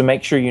 So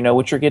make sure you know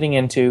what you're getting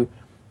into.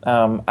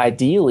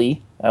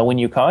 Ideally, when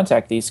you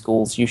contact these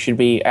schools, you should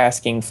be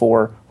asking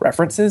for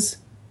references.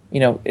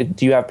 Do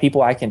you have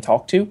people I can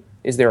talk to?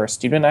 Is there a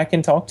student I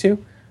can talk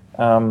to?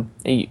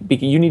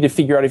 You need to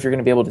figure out if you're going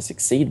to be able to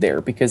succeed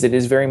there, because it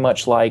is very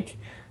much like,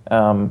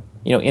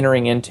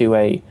 entering into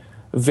a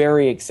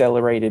very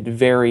accelerated,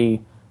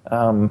 very, I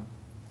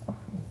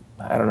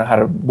don't know how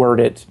to word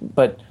it,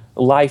 but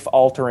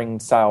life-altering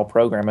style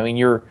program. I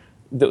mean,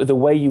 the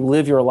way you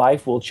live your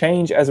life will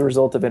change as a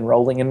result of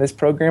enrolling in this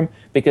program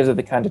because of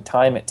the kind of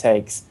time it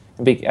takes.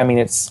 I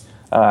mean,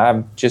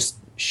 I'm just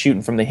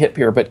shooting from the hip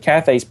here, but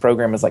Cathay's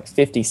program is like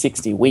 50,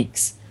 60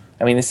 weeks.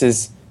 I mean,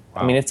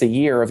 it's a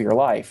year of your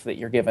life that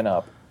you're giving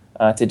up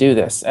to do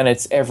this. And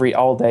it's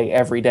all day,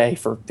 every day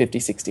for 50,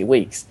 60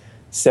 weeks.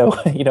 So,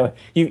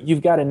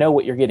 you've got to know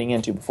what you're getting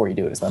into before you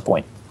do it, is my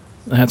point.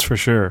 That's for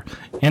sure.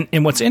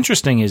 And what's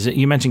interesting is that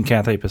you mentioned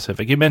Cathay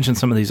Pacific. You mentioned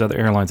some of these other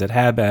airlines that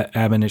had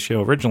ab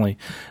initio originally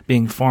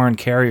being foreign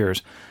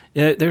carriers.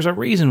 There's a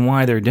reason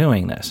why they're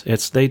doing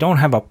this. They don't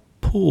have a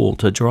pool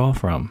to draw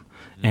from.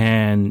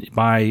 And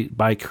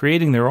by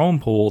creating their own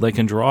pool, they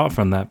can draw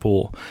from that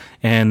pool.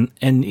 And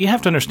you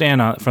have to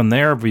understand from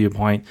their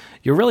viewpoint,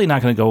 you're really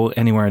not going to go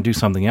anywhere and do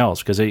something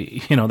else, because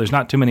there's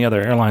not too many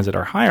other airlines that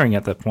are hiring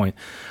at that point.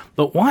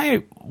 But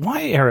why,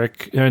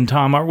 Eric and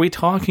Tom, are we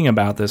talking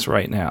about this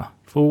right now?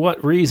 For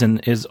what reason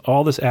is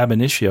all this ab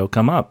initio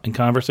come up in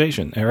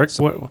conversation? Eric,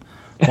 what?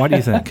 Why do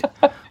you think?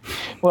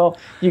 Well,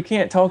 you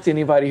can't talk to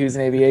anybody who's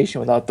in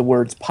aviation without the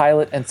words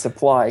pilot and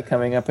supply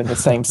coming up in the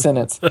same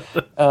sentence.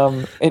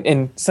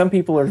 And some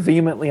people are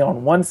vehemently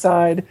on one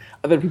side,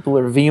 other people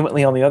are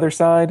vehemently on the other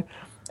side,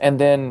 and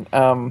then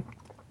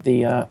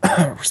the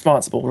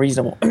responsible,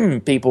 reasonable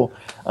people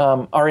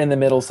are in the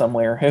middle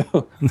somewhere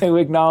who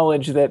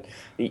acknowledge that,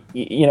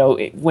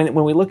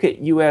 when we look at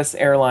U.S.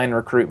 airline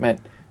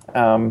recruitment,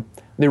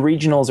 the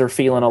regionals are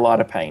feeling a lot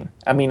of pain.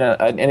 I mean,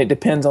 and it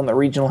depends on the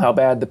regional how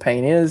bad the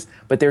pain is,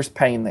 but there's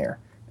pain there.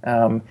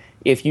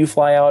 If you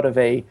fly out of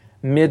a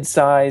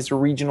mid-sized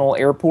regional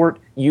airport,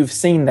 you've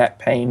seen that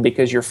pain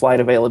because your flight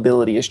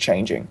availability is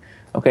changing.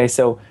 Okay,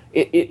 so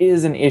it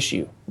is an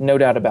issue, no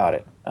doubt about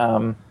it.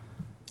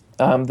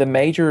 The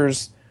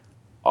majors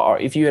are,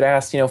 if you had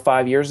asked,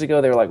 5 years ago,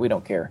 they were like, we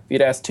don't care. If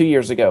you'd asked 2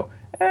 years ago,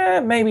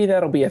 maybe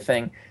that'll be a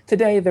thing.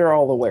 Today, they're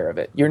all aware of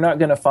it. You're not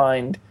going to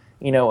find,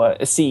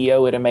 a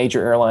CEO at a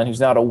major airline who's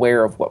not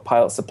aware of what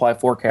pilot supply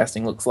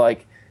forecasting looks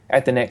like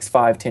at the next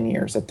 5-10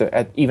 years,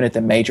 even at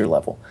the major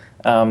level.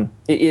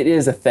 It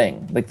is a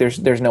thing. Like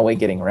there's no way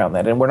getting around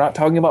that. And we're not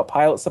talking about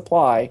pilot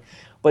supply,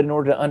 but in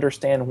order to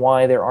understand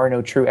why there are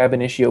no true ab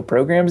initio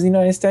programs in the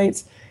United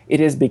States,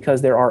 it is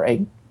because there are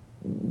a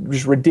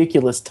just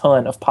ridiculous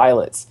ton of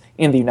pilots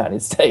in the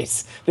United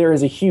States. There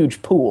is a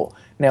huge pool.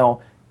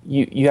 Now,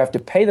 you have to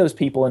pay those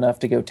people enough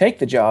to go take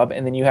the job,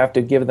 and then you have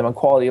to give them a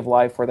quality of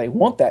life where they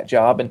want that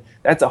job, and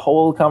that's a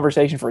whole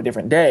conversation for a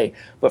different day.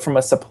 But from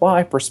a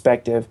supply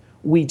perspective,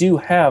 we do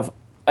have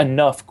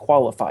enough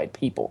qualified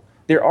people.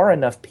 There are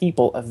enough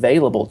people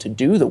available to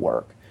do the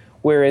work,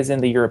 whereas in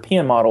the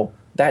European model,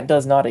 that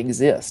does not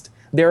exist.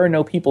 There are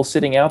no people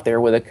sitting out there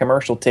with a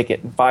commercial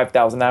ticket and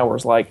 5,000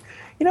 hours like,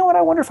 you know what,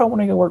 I wonder if I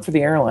want to go work for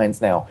the airlines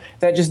now.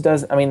 That just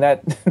doesn't,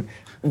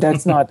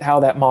 that's not how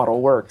that model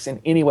works in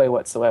any way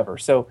whatsoever.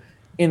 So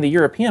in the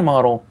European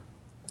model,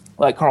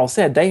 like Carl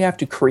said, they have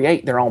to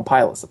create their own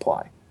pilot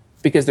supply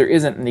because there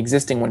isn't an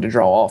existing one to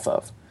draw off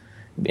of.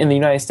 In the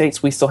United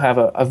States, we still have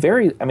a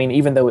very,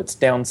 even though it's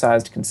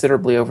downsized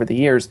considerably over the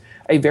years,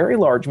 a very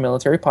large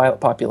military pilot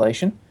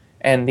population,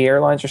 and the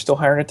airlines are still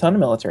hiring a ton of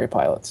military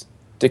pilots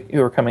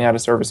who are coming out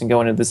of service and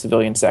going into the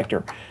civilian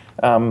sector.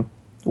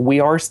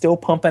 We are still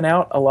pumping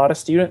out a lot of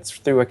students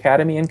through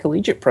academy and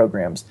collegiate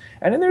programs.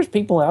 And then there's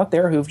people out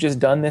there who've just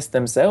done this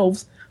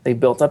themselves. They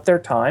built up their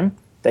time.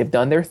 They've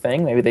done their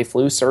thing. Maybe they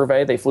flew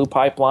survey, they flew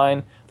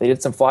pipeline, they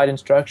did some flight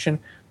instruction.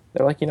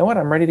 They're like, you know what,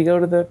 I'm ready to go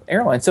to the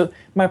airline. So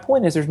my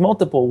point is there's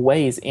multiple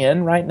ways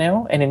in right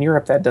now, and in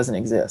Europe that doesn't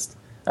exist.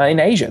 In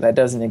Asia that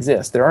doesn't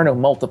exist. There are no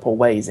multiple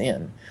ways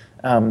in.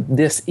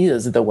 This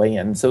is the way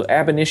in. So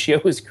ab initio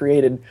is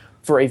created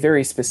for a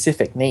very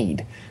specific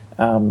need.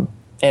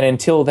 And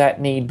until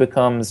that need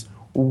becomes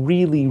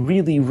really,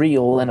 really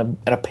real and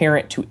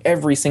apparent to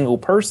every single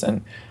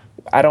person,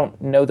 I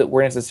don't know that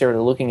we're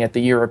necessarily looking at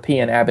the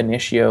European ab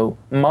initio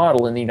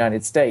model in the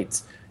United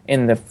States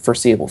in the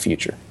foreseeable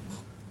future.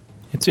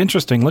 It's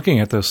interesting looking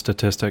at those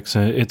statistics.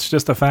 It's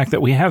just the fact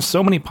that we have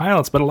so many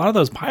pilots, but a lot of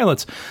those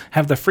pilots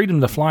have the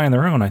freedom to fly on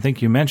their own. I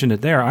think you mentioned it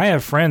there. I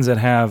have friends that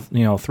have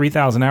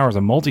 3,000 hours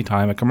of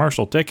multi-time, a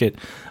commercial ticket,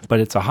 but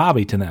it's a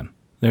hobby to them.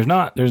 There's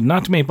not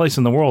too many places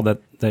in the world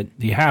that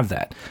you have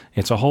that.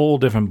 It's a whole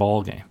different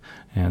ballgame.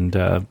 And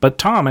but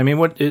Tom,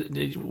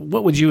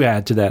 what would you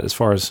add to that as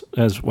far as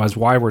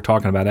why we're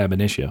talking about ab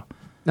initio?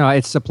 No,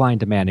 it's supply and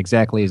demand,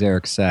 exactly as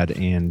Eric said.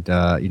 And,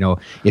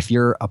 if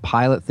you're a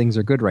pilot, things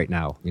are good right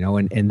now.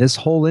 And this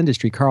whole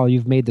industry, Carl,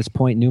 you've made this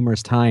point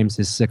numerous times,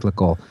 is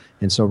cyclical.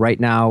 And so right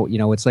now,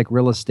 it's like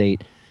real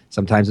estate.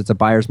 Sometimes it's a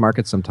buyer's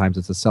market, sometimes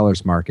it's a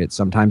seller's market,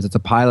 sometimes it's a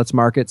pilot's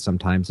market,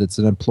 sometimes it's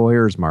an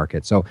employer's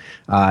market. So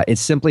it's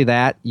simply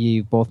that.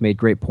 You've both made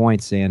great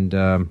points, and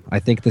I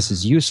think this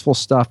is useful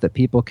stuff that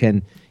people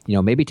can,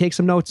 maybe take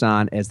some notes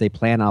on as they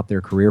plan out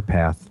their career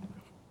path.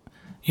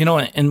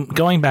 And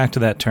going back to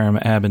that term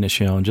ab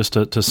initio, and just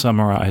to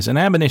summarize, an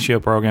ab initio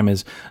program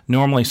is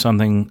normally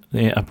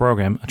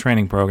a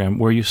training program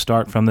where you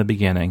start from the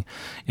beginning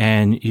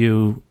and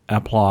you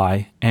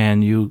apply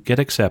and you get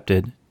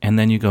accepted, and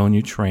then you go and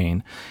you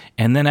train.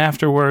 And then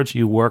afterwards,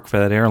 you work for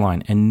that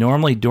airline. And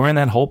normally during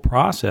that whole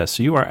process,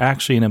 you are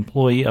actually an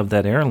employee of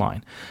that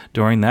airline.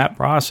 During that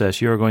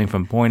process, you are going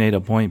from point A to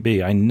point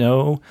B. I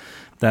know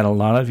that a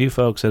lot of you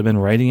folks that have been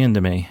writing into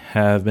me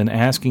have been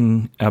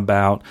asking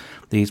about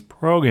these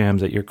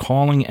programs that you're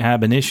calling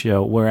ab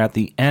initio, where at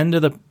the end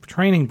of the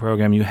training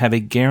program, you have a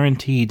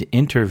guaranteed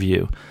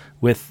interview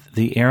with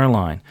the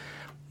airline.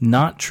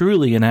 Not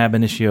truly an ab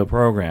initio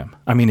program.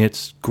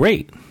 It's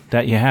great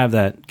that you have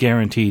that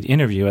guaranteed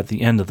interview at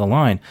the end of the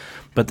line,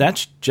 but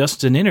that's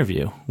just an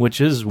interview,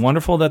 which is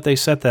wonderful that they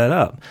set that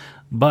up.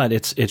 But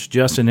it's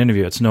just an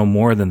interview. It's no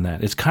more than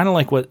that. It's kind of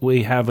like what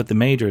we have with the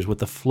majors, with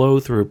the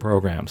flow-through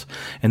programs.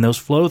 And those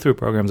flow-through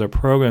programs are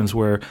programs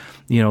where,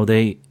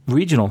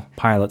 regional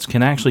pilots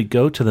can actually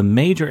go to the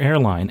major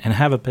airline and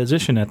have a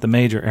position at the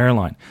major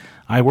airline.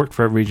 I worked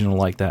for a regional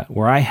like that,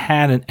 where I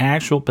had an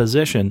actual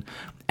position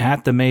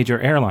at the major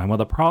airline. Well,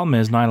 the problem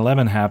is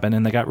 9/11 happened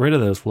and they got rid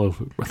of those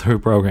flow-through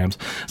programs.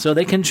 So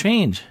they can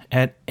change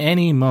at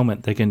any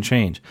moment. They can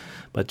change.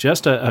 But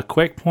just a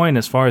quick point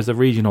as far as the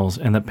regionals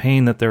and the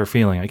pain that they're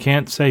feeling. I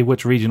can't say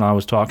which regional I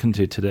was talking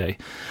to today,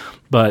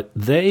 but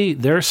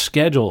their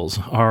schedules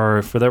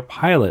are, for their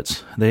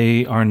pilots,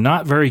 they are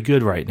not very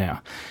good right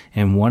now.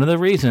 And one of the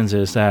reasons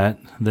is that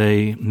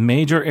the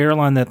major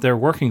airline that they're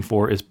working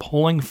for is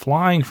pulling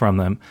flying from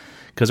them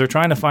because they're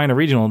trying to find a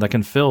regional that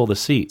can fill the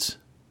seats.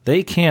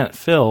 They can't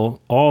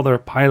fill all their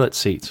pilot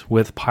seats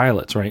with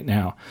pilots right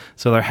now,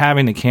 so they're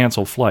having to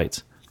cancel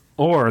flights.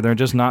 Or they're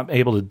just not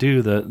able to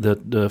do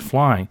the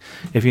flying.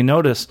 If you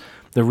notice,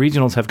 the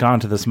regionals have gone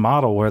to this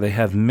model where they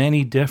have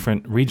many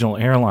different regional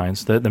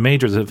airlines. The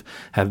majors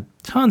have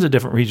tons of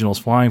different regionals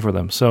flying for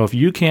them. So if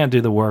you can't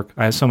do the work,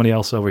 I have somebody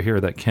else over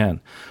here that can.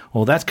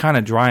 Well, that's kind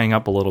of drying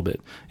up a little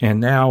bit. And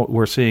now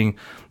we're seeing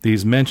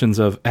these mentions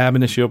of ab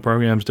initio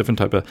programs, different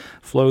type of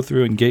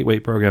flow-through and gateway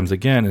programs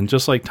again. And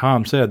just like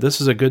Tom said,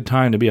 this is a good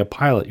time to be a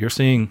pilot. You're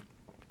seeing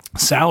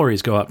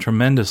salaries go up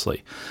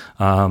tremendously.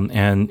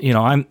 And, you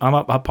know, I'm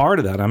a part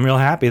of that. I'm real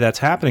happy that's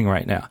happening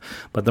right now.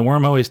 But the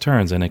worm always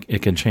turns, and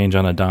it can change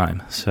on a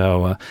dime.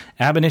 So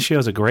ab initio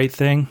is a great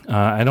thing.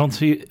 I don't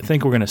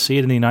think we're going to see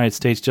it in the United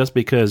States just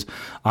because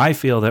I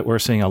feel that we're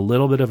seeing a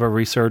little bit of a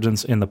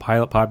resurgence in the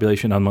pilot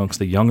population amongst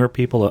the younger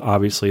people.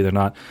 Obviously, they're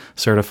not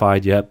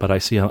certified yet, but I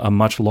see a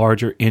much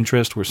larger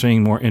interest. We're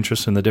seeing more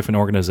interest in the different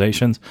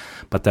organizations,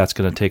 but that's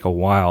going to take a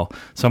while.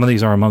 Some of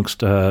these are amongst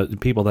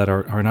people that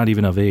are not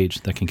even of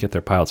age that can get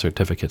their pilot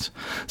certificates.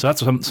 So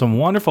that's some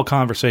wonderful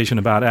conversation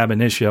about ab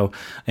initio.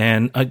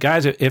 And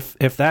guys,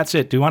 if that's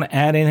it, do you want to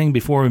add anything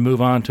before we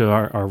move on to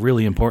our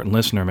really important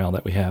listener mail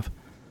that we have?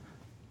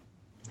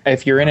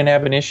 If you're in an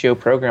ab initio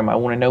program, I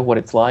want to know what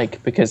it's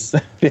like because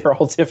they're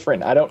all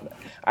different. I don't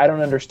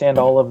understand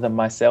all of them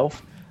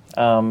myself.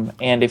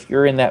 And if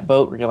you're in that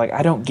boat where you're like,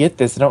 I don't get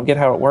this, I don't get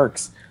how it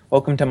works.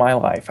 Welcome to my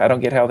life. I don't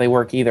get how they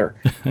work either.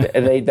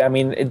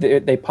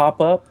 They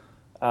pop up.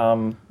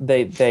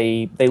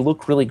 They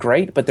look really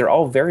great, but they're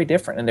all very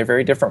different, and they're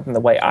very different from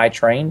the way I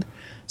trained.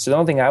 So the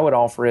only thing I would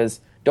offer is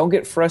don't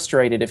get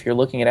frustrated if you're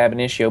looking at ab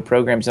initio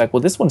programs like, well,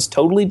 this one's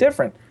totally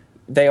different.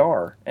 They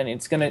are, and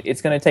it's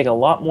gonna take a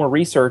lot more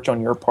research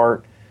on your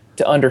part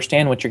to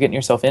understand what you're getting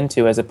yourself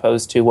into, as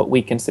opposed to what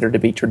we consider to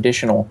be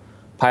traditional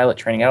pilot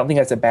training. I don't think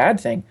that's a bad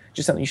thing.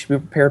 Just something you should be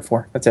prepared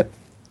for. That's it.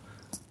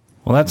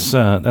 Well,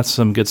 that's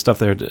some good stuff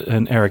there,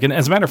 and Eric. And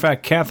as a matter of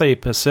fact, Cathay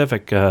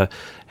Pacific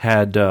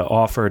had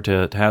offered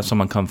to have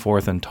someone come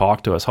forth and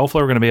talk to us.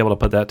 Hopefully, we're going to be able to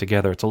put that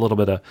together. It's a little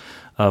bit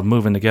of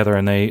moving together,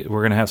 and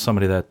we're going to have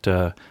somebody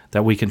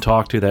that we can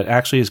talk to that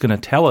actually is going to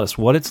tell us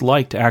what it's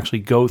like to actually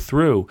go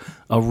through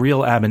a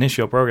real ab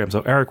initio program.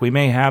 So, Eric, we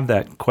may have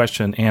that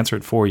question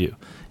answered for you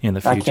in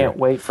the future. I can't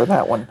wait for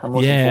that one. I'm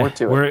looking forward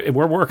to it.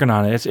 We're working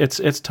on it.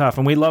 It's tough,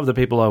 and we love the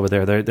people over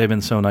there. They've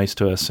been so nice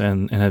to us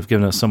and have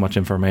given us so much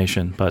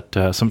information. But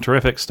some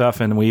terrific stuff,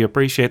 and we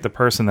appreciate the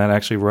person that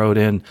actually wrote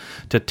in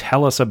to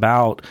tell us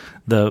about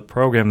the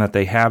program that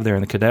they have there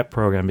in the cadet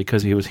program,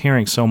 because he was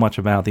hearing so much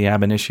about the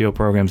ab initio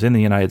programs in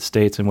the United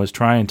States and was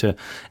trying to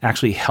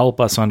actually help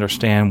us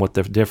understand what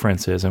the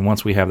difference is. And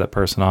once we have that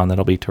person on,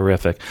 that'll be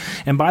terrific.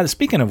 And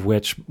speaking of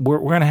which, we're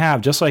going to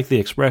have, just like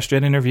the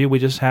ExpressJet interview we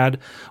just had,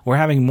 we're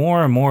having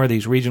more and more of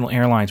these regional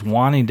airlines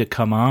wanting to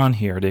come on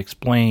here to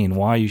explain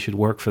why you should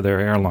work for their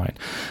airline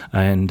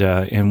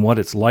and what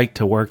it's like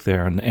to work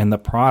there and the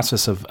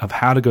process of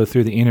how to go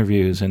through the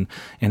interviews and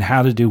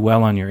how to do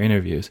well on your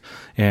interviews.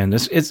 And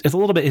it's a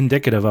little bit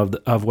indicative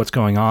of what's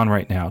going on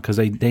right now, because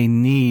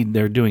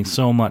they're doing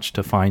so much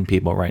to find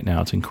people right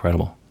now. It's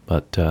incredible.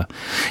 But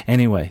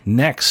anyway,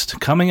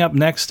 coming up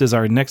next is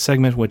our next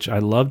segment, which I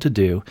love to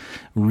do.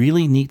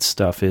 Really neat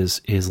stuff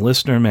is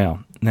listener mail.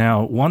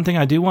 Now, one thing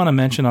I do want to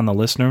mention on the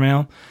listener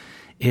mail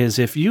is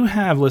if you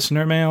have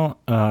listener mail,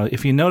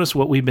 if you notice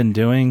what we've been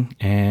doing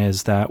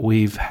is that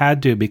we've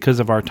had to, because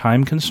of our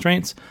time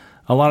constraints,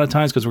 a lot of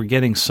times because we're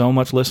getting so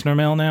much listener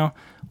mail now,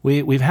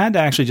 we've had to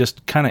actually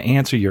just kind of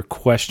answer your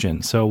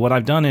question. So what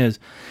I've done is,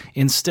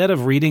 instead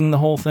of reading the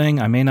whole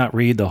thing, I may not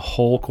read the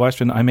whole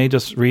question. I may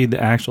just read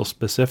the actual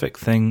specific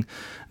thing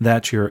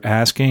that you're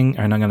asking,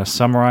 and I'm going to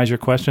summarize your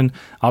question.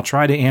 I'll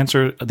try to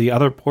answer the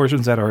other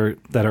portions that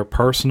are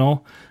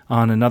personal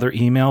on another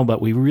email,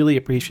 but we really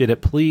appreciate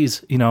it.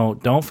 Please,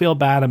 don't feel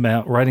bad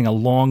about writing a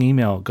long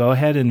email. Go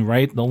ahead and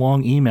write the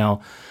long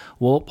email.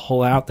 We'll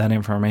pull out that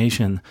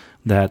information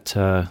that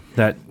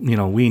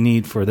we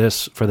need for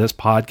this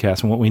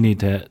podcast and what we need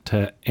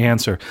to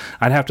answer.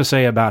 I'd have to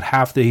say about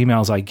half the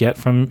emails I get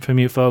from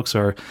you folks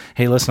are,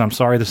 hey, listen, I'm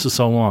sorry this is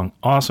so long.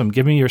 Awesome.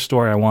 Give me your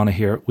story. I want to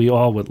hear it. We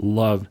all would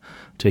love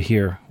to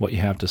hear what you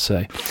have to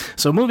say.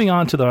 So moving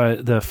on to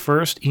the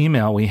first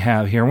email we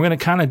have here, we're going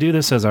to kind of do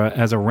this as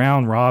a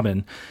round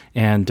robin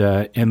and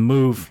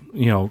move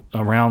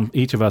around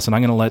each of us. And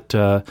I'm going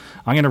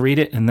to read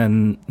it, and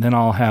then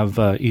I'll have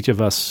each of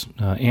us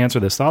answer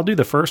this. So I'll do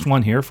the first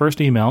one here.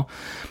 First email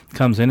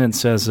comes in and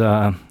says,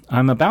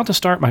 I'm about to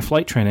start my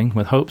flight training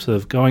with hopes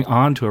of going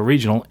on to a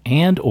regional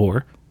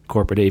and/or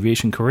corporate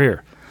aviation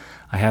career.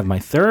 I have my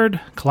third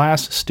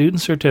class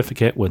student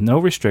certificate with no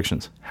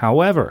restrictions.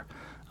 However,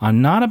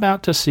 I'm not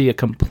about to see a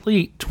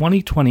complete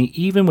 20/20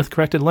 even with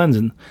corrected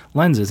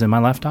lenses in my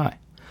left eye.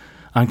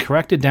 I'm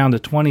corrected down to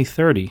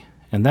 20/30,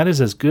 and that is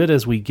as good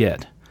as we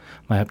get.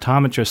 My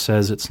optometrist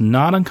says it's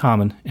not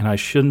uncommon and I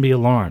shouldn't be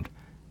alarmed,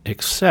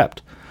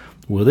 except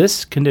will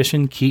this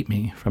condition keep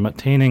me from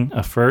obtaining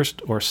a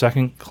first or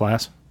second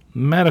class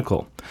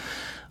medical?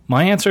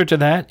 My answer to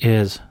that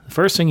is the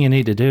first thing you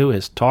need to do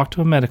is talk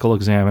to a medical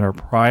examiner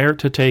prior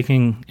to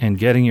taking and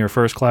getting your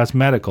first class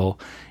medical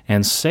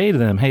and say to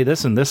them, hey,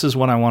 listen, this is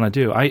what I want to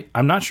do.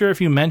 I'm not sure if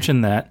you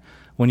mentioned that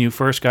when you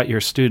first got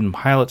your student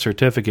pilot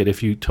certificate,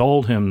 if you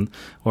told him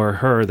or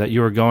her that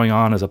you were going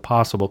on as a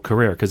possible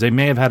career, because they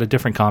may have had a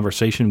different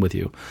conversation with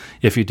you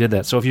if you did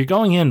that. So if you're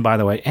going in, by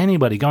the way,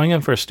 anybody going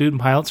in for a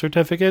student pilot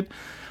certificate,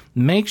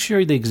 make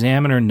sure the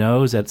examiner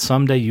knows that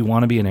someday you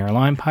want to be an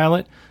airline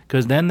pilot,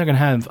 because then they're going to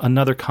have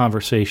another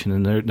conversation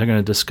and they're going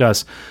to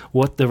discuss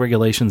what the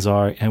regulations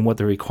are and what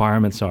the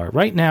requirements are.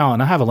 Right now,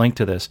 and I have a link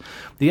to this,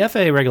 the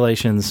FAA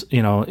regulations,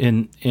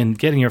 in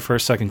getting your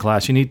first, second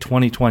class, you need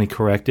 20/20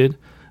 corrected.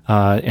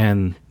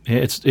 And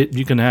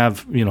you can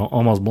have,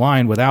 almost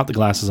blind without the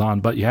glasses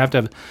on, but you have to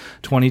have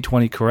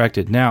 20/20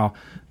 corrected. Now,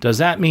 does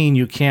that mean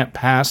you can't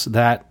pass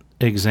that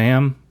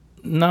exam?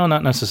 No,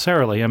 not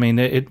necessarily. I mean,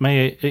 it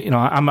may,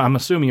 I'm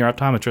assuming your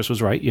optometrist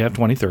was right. You have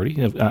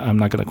 20/30. I'm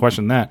not going to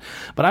question that.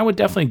 But I would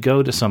definitely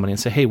go to somebody and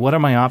say, hey, what are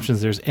my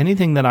options? Is there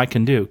anything that I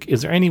can do?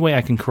 Is there any way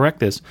I can correct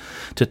this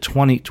to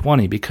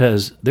 20/20?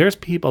 Because there's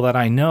people that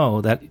I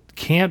know that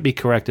can't be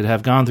corrected,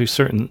 have gone through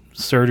certain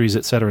surgeries,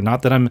 et cetera.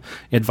 Not that I'm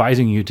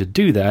advising you to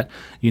do that.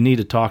 You need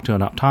to talk to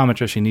an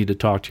optometrist. You need to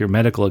talk to your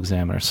medical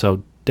examiner.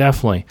 So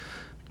definitely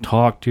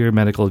talk to your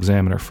medical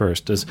examiner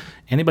first. Does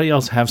anybody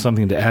else have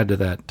something to add to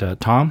that?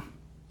 Tom?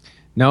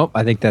 Nope,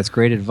 I think that's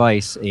great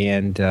advice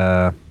and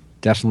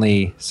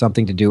definitely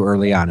something to do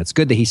early on. It's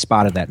good that he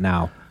spotted that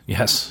now.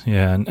 Yes,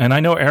 yeah. And I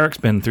know Eric's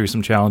been through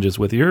some challenges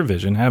with your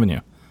vision, haven't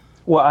you?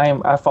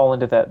 Well, I fall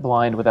into that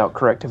blind without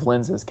corrective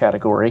lenses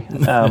category.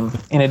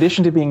 In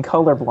addition to being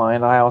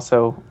colorblind,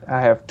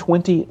 I have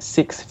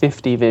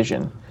 20/650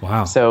 vision.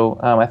 Wow. So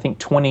I think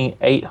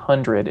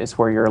 2800 is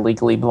where you're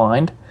legally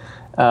blind.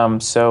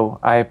 So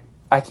I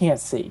can't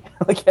see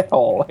at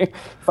all.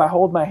 If I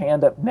hold my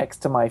hand up next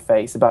to my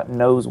face about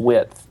nose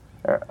width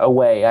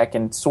away, I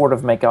can sort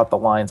of make out the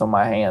lines on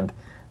my hand.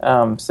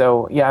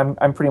 So yeah,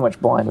 I'm pretty much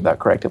blind without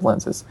corrective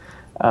lenses.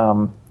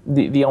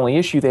 The only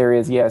issue there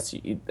is, yes,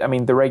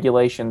 the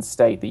regulations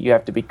state that you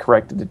have to be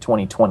corrected to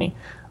 20/20.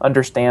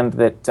 Understand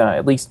that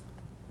at least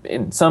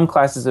in some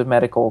classes of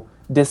medical,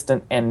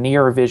 distant and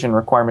near vision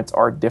requirements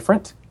are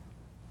different.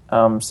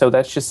 So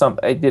that's just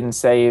something. I didn't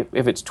say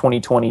if it's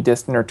 20/20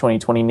 distant or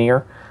 20/20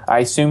 near. I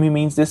assume he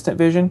means distant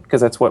vision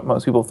because that's what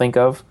most people think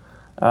of.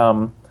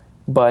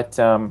 But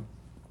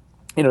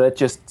that's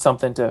just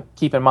something to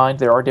keep in mind.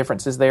 There are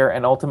differences there,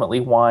 and ultimately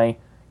why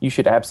you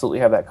should absolutely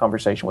have that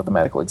conversation with the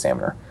medical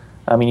examiner.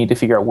 You need to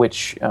figure out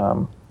which,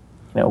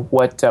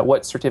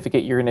 what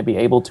certificate you're going to be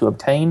able to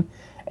obtain,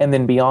 and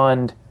then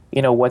beyond,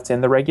 what's in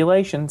the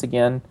regulations.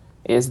 Again,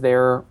 is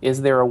there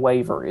a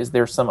waiver? Is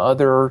there some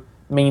other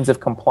means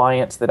of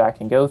compliance that I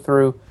can go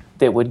through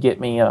that would get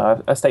me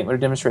a statement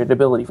of demonstrated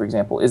ability, for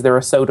example? Is there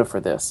a SOTA for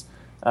this?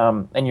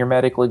 And your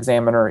medical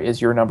examiner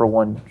is your number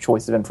one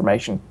choice of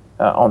information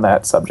on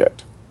that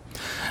subject.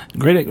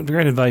 Great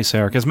advice,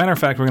 Eric. As a matter of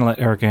fact, we're going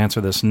to let Eric answer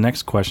this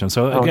next question.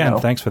 So again,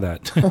 Thanks for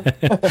that.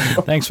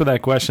 Thanks for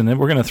that question. And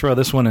we're going to throw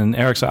this one in.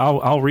 Eric, so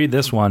I'll read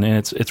this one, and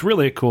it's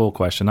really a cool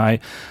question. I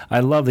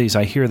love these.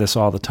 I hear this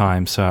all the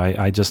time. So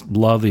I just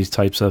love these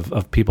types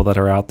of people that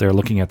are out there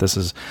looking at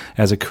this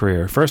as a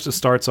career. First, it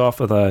starts off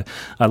with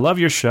I love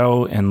your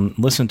show and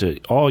listen to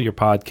all your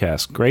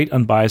podcasts. Great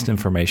unbiased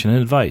information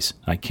and advice.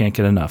 I can't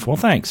get enough. Well,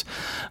 thanks.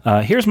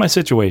 Here's my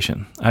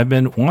situation. I've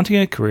been wanting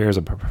a career as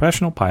a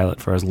professional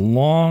pilot for as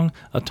long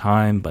a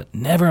time, but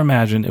never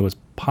imagined it was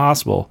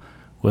possible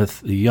with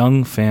the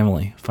young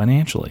family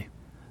financially.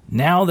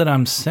 Now that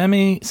I'm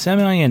semi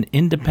an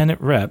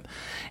independent rep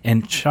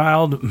and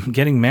child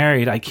getting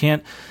married, I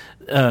can't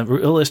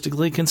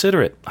realistically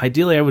consider it.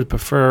 Ideally, I would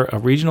prefer a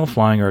regional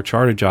flying or a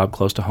charter job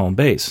close to home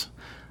base.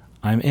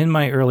 I'm in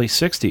my early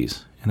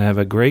 60s and I have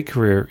a great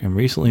career and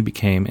recently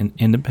became an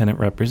independent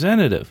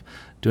representative,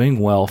 doing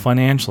well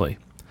financially.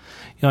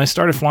 I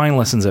started flying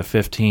lessons at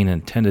 15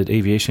 and attended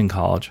aviation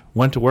college,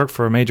 went to work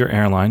for a major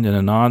airline in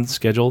a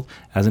non-scheduled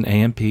as an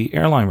AMP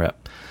airline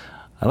rep.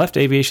 I left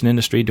aviation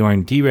industry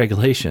during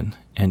deregulation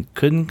and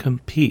couldn't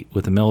compete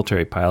with the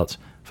military pilots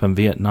from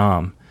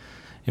Vietnam.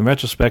 In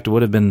retrospect, it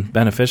would have been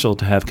beneficial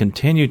to have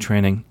continued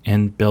training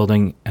and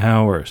building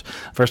hours.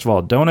 First of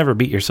all, don't ever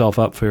beat yourself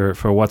up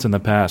for what's in the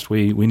past.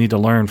 We need to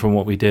learn from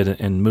what we did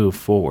and move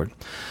forward.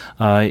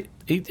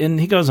 And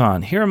he goes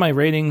on, here are my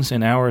ratings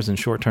and hours and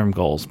short-term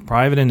goals.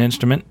 Private and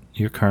instrument,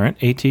 your current,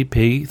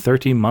 ATP,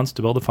 13 months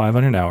to build to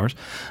 500 hours.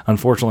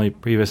 Unfortunately,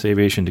 previous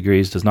aviation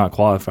degrees does not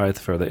qualify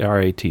for the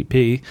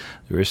RATP,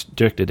 the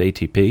restricted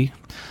ATP,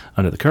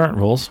 under the current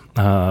rules.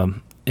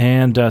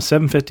 And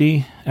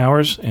 750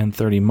 hours and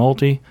 30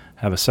 multi.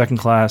 have a second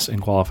class,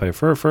 and qualify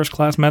for a first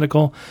class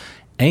medical,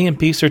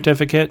 A&P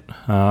certificate,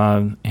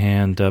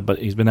 but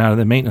he's been out of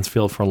the maintenance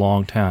field for a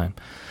long time.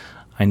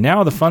 I now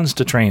have the funds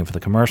to train for the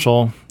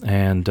commercial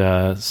and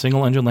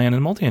single-engine land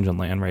and multi-engine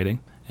land rating,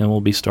 and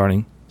we'll be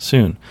starting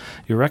soon.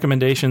 Your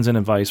recommendations and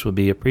advice would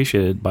be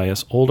appreciated by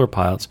us older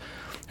pilots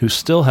who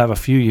still have a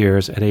few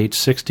years at age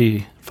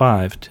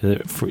 65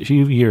 to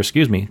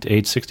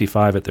age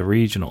 65 at the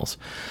regionals.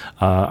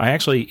 I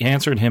actually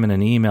answered him in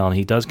an email, and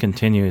he does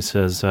continue. He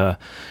says,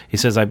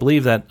 I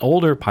believe that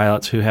older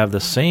pilots who have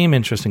the same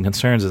interests and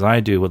concerns as I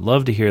do would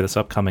love to hear this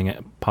upcoming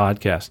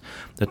podcast.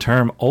 The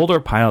term older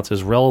pilots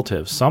is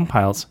relative. Some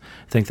pilots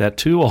think that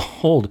too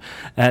old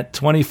at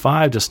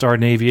 25 to start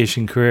an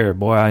aviation career.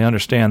 Boy, I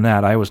understand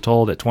that. I was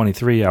told at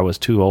 23 I was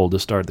too old to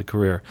start the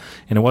career,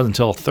 and it wasn't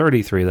until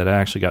 33 that I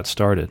actually got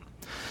started.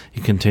 He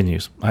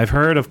continues, I've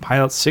heard of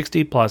pilots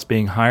 60 plus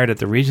being hired at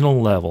the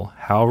regional level.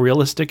 How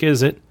realistic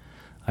is it?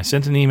 I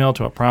sent an email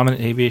to a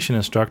prominent aviation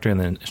instructor, and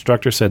the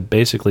instructor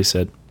basically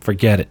said,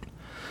 forget it.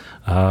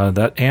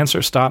 That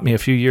answer stopped me a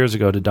few years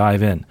ago to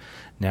dive in.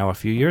 Now, a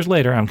few years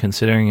later, I'm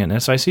considering an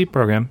SIC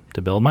program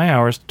to build my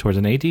hours towards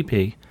an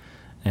ATP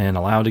and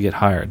allowed to get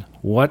hired.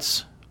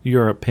 What's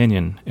your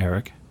opinion,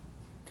 Eric?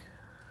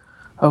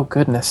 Oh,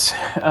 goodness.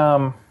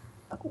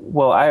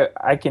 Well,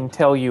 I can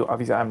tell you,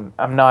 obviously,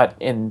 I'm not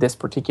in this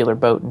particular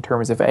boat in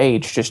terms of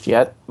age just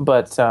yet,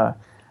 but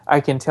I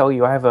can tell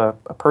you I have a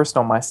person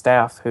on my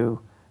staff who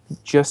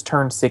just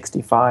turned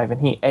 65, and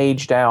he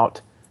aged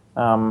out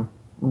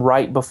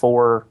right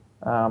before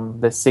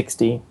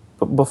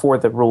before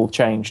the rule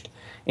changed.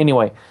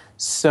 Anyway,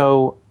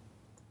 so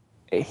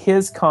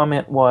his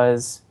comment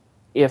was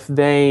he had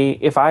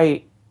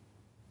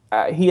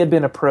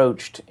been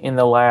approached in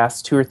the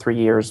last 2 or 3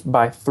 years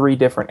by 3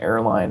 different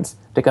airlines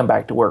to come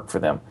back to work for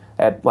them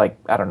at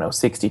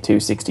 62,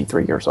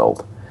 63 years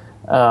old.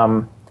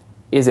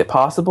 Is it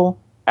possible?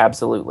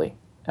 Absolutely.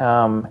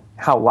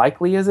 How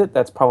likely is it?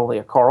 That's probably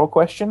a Carl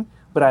question,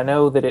 but I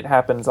know that it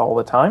happens all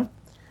the time.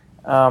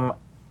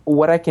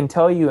 What I can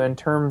tell you in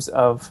terms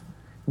of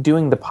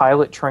doing the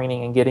pilot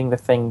training and getting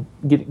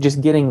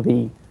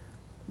getting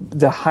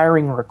the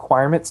hiring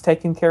requirements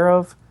taken care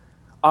of,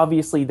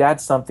 obviously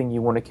that's something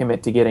you want to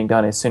commit to getting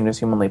done as soon as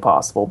humanly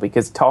possible,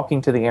 because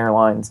talking to the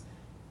airlines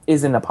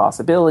isn't a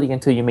possibility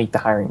until you meet the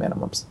hiring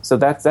minimums. So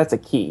that's a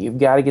key. You've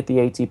got to get the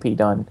ATP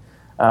done.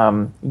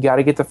 You got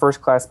to get the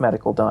first class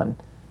medical done.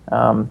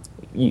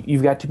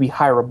 You've got to be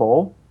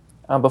hireable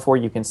before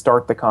you can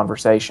start the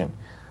conversation.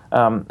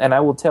 And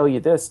I will tell you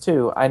this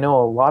too. I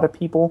know a lot of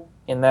people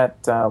in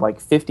that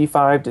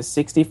 55 to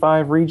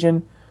 65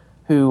 region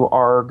who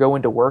are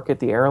going to work at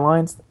the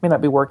airlines. They may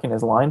not be working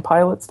as line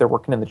pilots. They're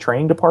working in the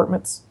training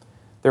departments.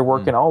 They're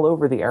working all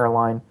over the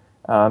airline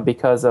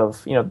because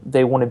of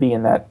they want to be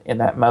in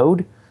that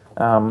mode.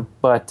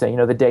 But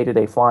the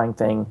day-to-day flying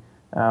thing,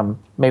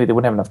 maybe they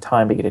wouldn't have enough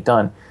time to get it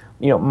done.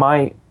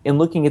 In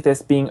looking at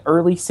this being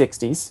early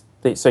 60s,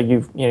 so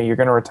you're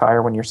going to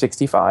retire when you're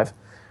 65.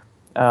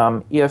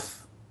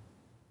 If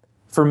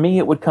for me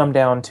it would come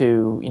down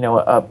to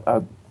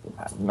a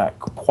not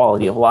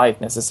quality of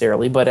life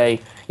necessarily, but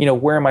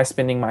where am I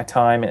spending my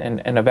time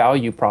and a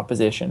value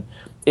proposition.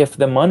 If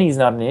the money's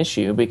not an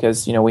issue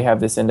because we have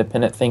this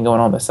independent thing going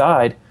on the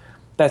side,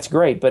 that's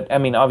great. But I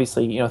mean,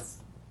 obviously,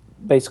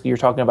 basically you're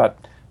talking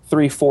about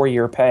 3-4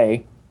 year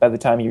pay by the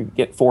time you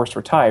get forced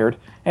retired,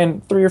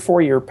 and 3 or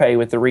 4 year pay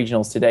with the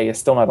regionals today is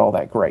still not all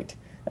that great.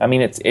 I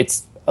mean,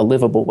 it's a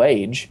livable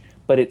wage,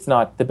 but it's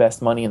not the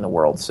best money in the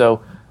world.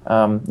 So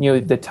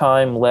the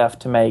time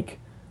left to make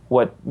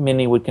what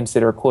many would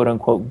consider quote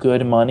unquote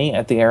good money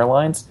at the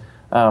airlines,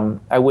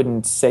 I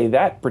wouldn't say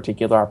that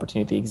particular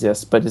opportunity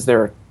exists, but is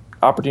there an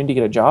opportunity to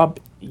get a job?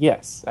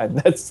 Yes.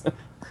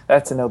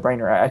 That's a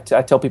no-brainer.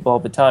 I tell people all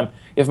the time,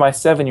 if my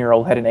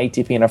 7-year-old had an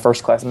ATP and a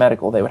first-class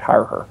medical, they would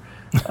hire her.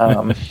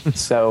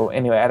 So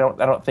anyway, I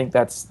don't think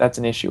that's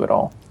an issue at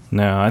all.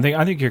 No, I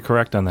think you're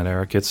correct on that,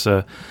 Eric. It's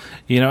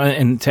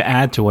and to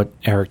add to what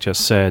Eric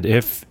just said,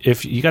 if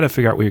you got to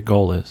figure out what your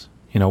goal is,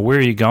 where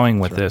are you going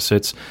with this?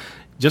 It's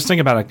just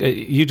think about it.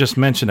 You just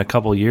mentioned a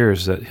couple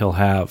years that he'll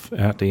have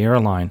at the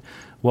airline.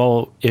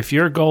 Well, if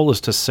your goal is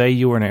to say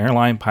you were an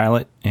airline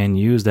pilot and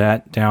use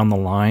that down the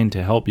line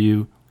to help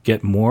you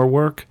get more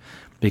work,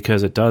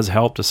 because it does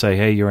help to say,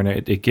 hey,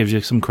 it gives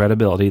you some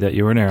credibility that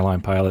you're an airline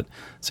pilot.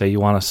 Say you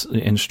want to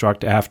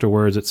instruct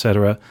afterwards,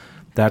 etc.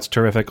 That's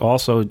terrific.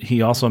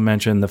 He also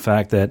mentioned the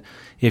fact that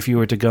if you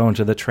were to go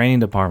into the training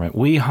department,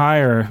 we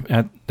hire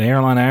at the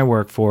airline I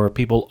work for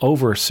people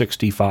over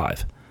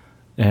 65.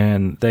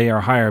 And they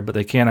are hired, but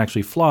they can't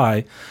actually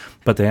fly.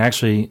 But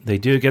they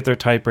do get their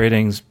type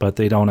ratings, but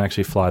they don't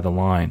actually fly the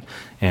line.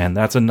 And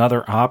that's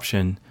another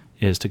option,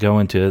 is to go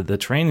into the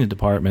training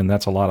department.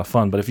 That's a lot of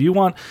fun. But if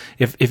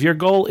your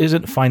goal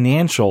isn't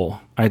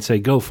financial, I'd say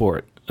go for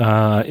it.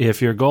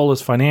 If your goal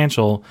is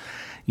financial,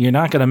 you're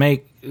not going to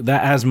make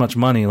that as much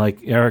money. Like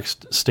Eric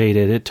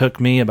stated, it took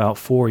me about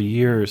 4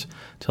 years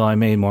till I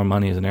made more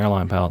money as an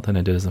airline pilot than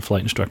I did as a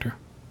flight instructor.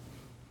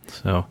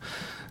 So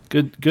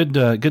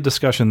good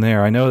discussion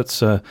there. I know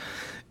it's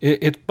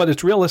But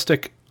it's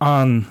realistic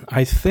on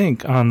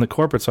the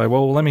corporate side.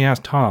 Well, let me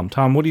ask Tom.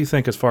 Tom, what do you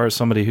think as far as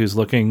somebody who's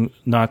looking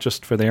not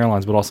just for the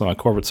airlines, but also on the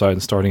corporate side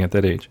and starting at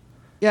that age?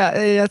 Yeah,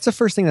 that's the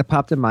first thing that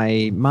popped in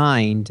my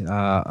mind.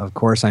 Of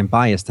course, I'm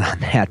biased on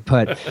that,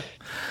 but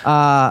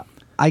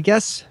I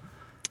guess,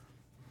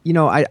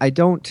 I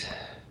don't,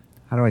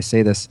 how do I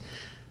say this?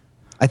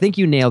 I think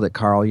you nailed it,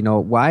 Carl.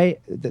 Why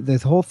the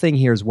whole thing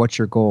here is what's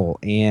your goal?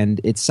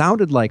 And it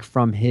sounded like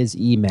from his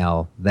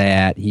email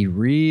that he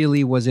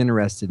really was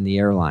interested in the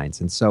airlines.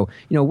 And so,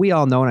 we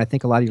all know, and I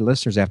think a lot of your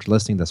listeners after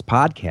listening to this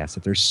podcast,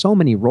 that there's so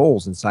many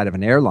roles inside of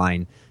an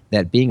airline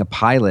that being a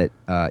pilot,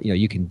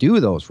 you can do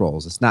those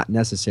roles. It's not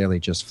necessarily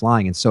just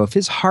flying. And so if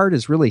his heart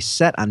is really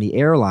set on the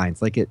airlines,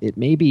 like it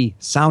maybe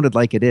sounded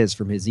like it is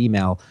from his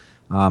email,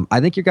 I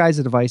think your guys'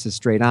 advice is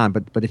straight on.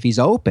 But if he's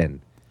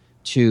open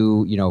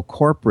to,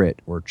 corporate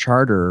or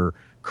charter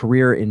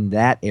career in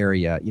that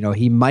area,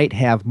 he might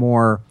have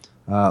more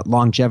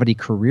longevity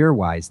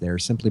career-wise there,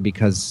 simply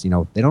because,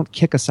 they don't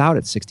kick us out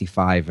at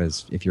 65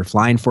 as if you're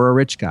flying for a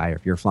rich guy or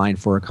if you're flying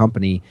for a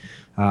company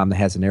that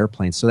has an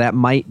airplane. So that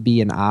might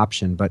be an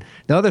option. But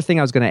the other thing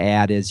I was going to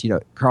add is,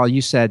 Carl,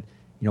 you said,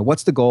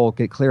 what's the goal?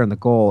 Get clear on the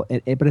goal.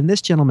 But in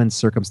this gentleman's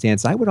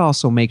circumstance, I would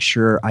also make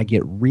sure I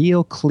get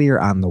real clear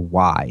on the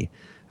why.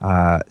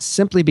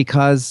 Simply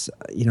because,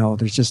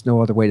 there's just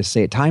no other way to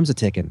say it. Time's a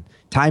ticking.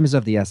 Time is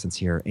of the essence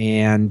here.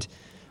 And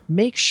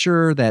make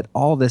sure that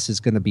all this is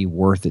going to be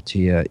worth it to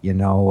you.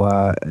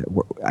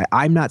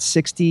 I'm not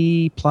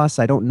 60 plus.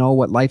 I don't know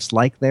what life's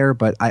like there,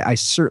 but I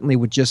certainly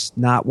would just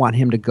not want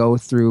him to go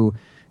through,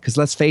 because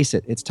let's face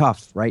it, it's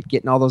tough, right?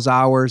 Getting all those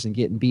hours and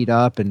getting beat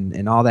up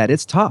and all that,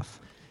 it's tough.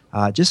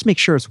 Just make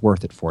sure it's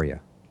worth it for you.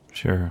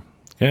 Sure.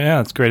 Yeah,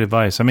 that's great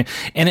advice. I mean,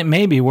 and it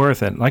may be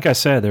worth it. Like I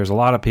said, there's a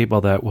lot of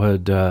people that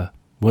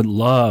would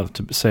love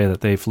to say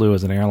that they flew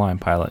as an airline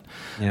pilot.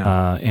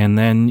 Yeah. And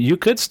then you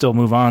could still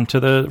move on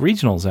to the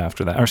regionals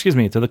after that,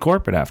 to the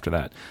corporate after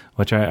that,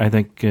 which I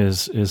think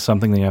is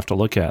something that you have to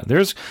look at.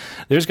 There's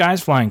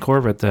guys flying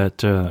corporate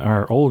that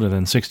are older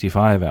than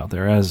 65 out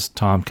there, as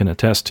Tom can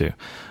attest to.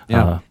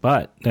 Yeah.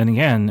 But then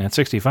again, at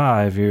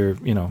 65,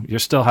 you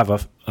still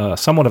have a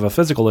somewhat of a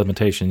physical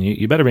limitation.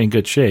 You better be in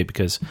good shape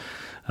because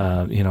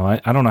I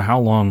don't know how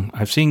long.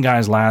 I've seen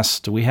guys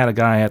last. We had a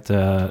guy at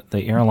the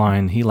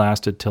airline. He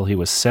lasted till he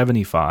was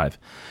 75.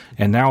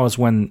 And now is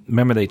when,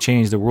 remember, they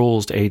changed the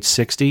rules to age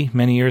 60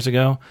 many years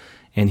ago.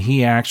 And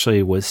he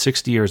actually was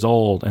 60 years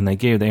old, and they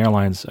gave the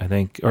airlines, I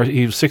think, or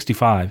he was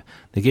 65.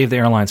 They gave the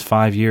airlines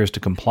 5 years to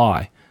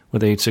comply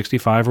with the age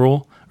 65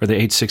 rule, or the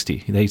age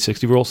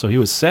 60 rule. So he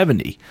was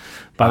 70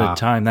 by the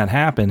time that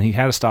happened. He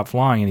had to stop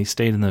flying, and he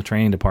stayed in the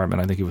training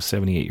department. I think he was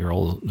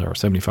 78-year-old or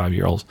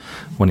 75-year-old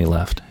when he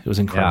left. It was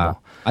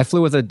incredible. Yeah. I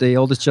flew with the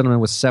oldest gentleman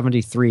was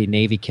 73,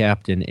 Navy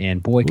captain,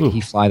 and boy, could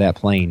he fly that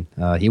plane.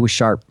 He was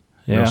sharp.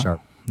 Yeah. Real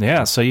sharp.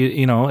 Yeah. So,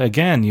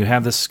 again, you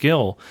have this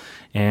skill,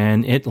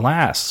 and it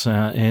lasts.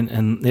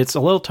 And it's a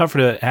little tougher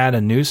to add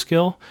a new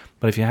skill.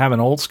 But if you have an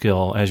old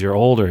skill, as you're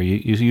older,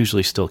 you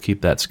usually still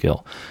keep that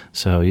skill.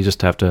 So you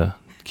just have to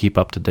keep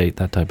up to date,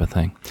 that type of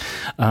thing.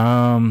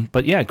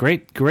 But yeah,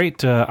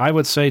 great. I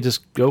would say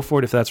just go for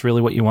it if that's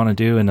really what you want to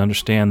do, and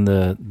understand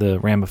the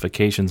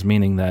ramifications,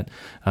 meaning that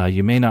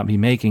you may not be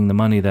making the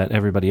money that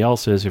everybody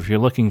else is. If you're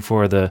looking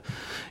for the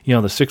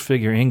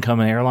six-figure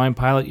income airline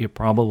pilot, you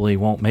probably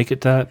won't make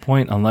it to that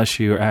point unless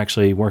you're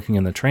actually working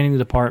in the training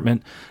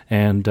department.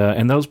 And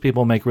those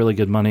people make really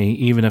good money,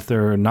 even if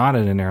they're not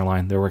at an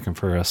airline. They're working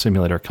for a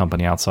simulator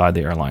company outside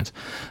the airlines.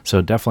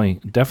 So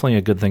definitely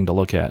a good thing to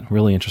look at.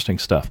 Really interesting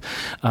stuff.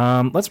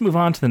 Let's move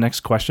on to the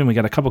next question. We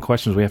got a couple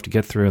questions we have to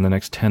get through in the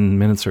next 10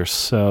 minutes or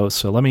so.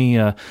 So let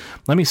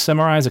me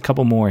summarize a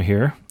couple more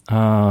here.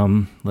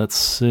 Let's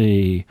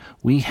see.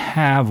 We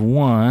have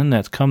one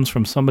that comes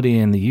from somebody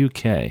in the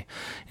UK,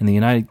 in the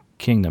United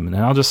Kingdom. And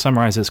I'll just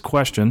summarize his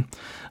question.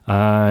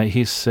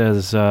 He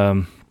says,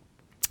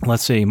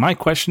 let's see. My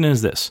question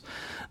is this.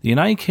 The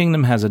United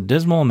Kingdom has a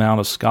dismal amount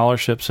of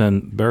scholarships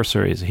and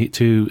bursaries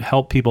to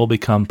help people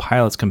become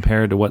pilots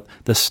compared to what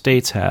the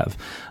states have.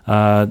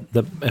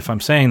 If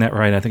I'm saying that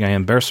right, I think I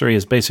am. Bursary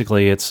is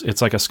basically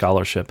it's like a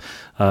scholarship,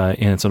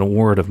 and it's an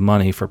award of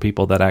money for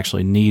people that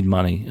actually need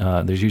money.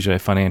 There's usually a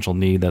financial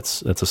need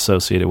that's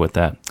associated with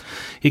that.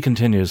 He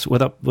continues,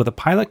 with a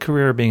pilot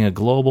career being a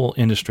global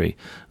industry,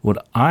 would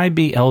I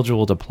be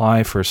eligible to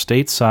apply for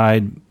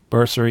stateside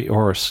bursary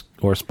or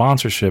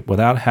sponsorship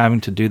without having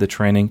to do the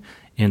training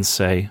in,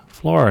 say,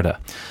 Florida?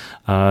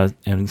 And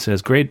he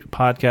says, great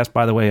podcast,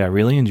 by the way. I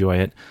really enjoy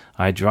it.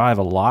 I drive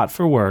a lot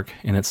for work,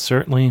 and it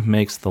certainly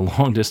makes the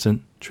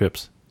long-distance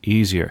trips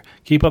easier.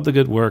 Keep up the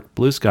good work.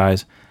 Blue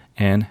skies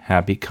and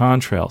happy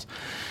contrails.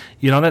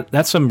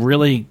 That's some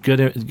really good,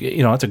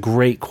 that's a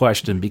great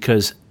question,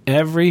 because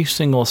every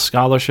single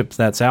scholarship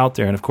that's out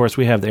there, and of course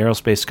we have the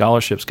Aerospace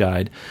Scholarships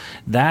Guide,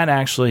 that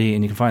actually,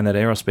 and you can find that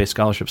at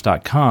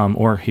aerospacescholarships.com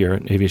or here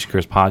at Aviation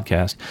Careers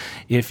Podcast.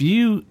 If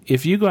you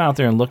go out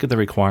there and look at the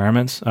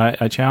requirements,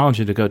 I challenge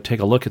you to go take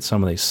a look at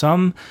some of these.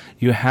 Some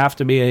you have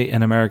to be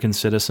an American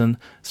citizen,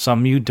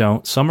 some you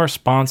don't. Some are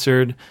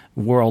sponsored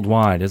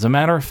worldwide. As a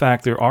matter of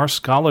fact, there are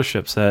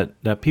scholarships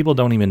that people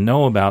don't even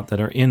know about that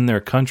are in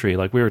their country.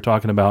 Like we were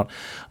talking about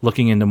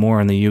looking into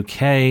more in the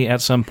UK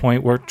at some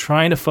point. We're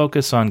trying to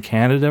focus on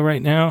Canada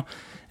right now,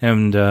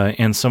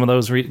 and some of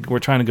those we're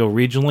trying to go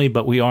regionally,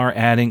 but we are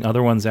adding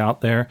other ones out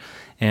there.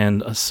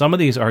 And some of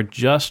these are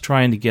just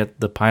trying to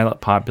get the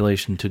pilot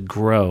population to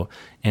grow.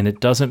 And it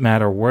doesn't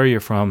matter where you're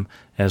from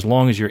as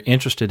long as you're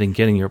interested in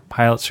getting your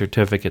pilot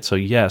certificate. So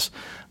yes,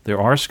 there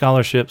are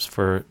scholarships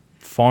for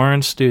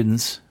foreign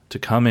students to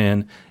come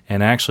in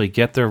and actually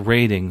get their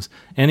ratings,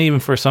 and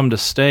even for some to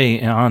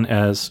stay on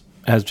as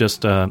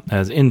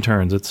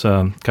interns. It's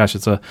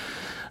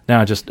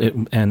is it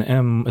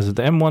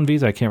the M1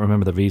 visa? I can't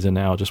remember the visa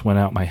now. It just went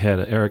out my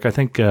head. Eric, I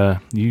think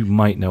you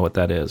might know what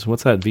that is.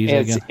 What's that visa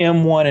again? It's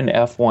M1 and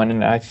F1,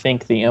 and I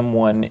think the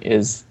M1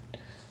 is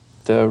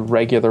the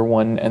regular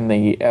one, and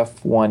the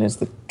F1 is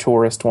the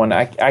tourist one.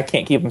 I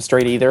can't keep them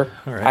straight either.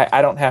 Right.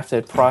 I don't have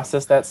to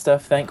process that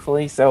stuff,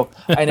 thankfully, so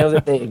I know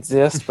that they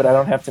exist, but I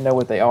don't have to know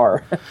what they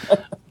are.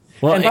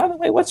 Well, and by the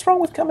way, what's wrong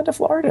with coming to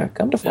Florida?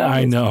 Come to Florida.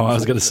 I know. I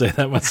was going to say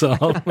that myself.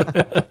 Come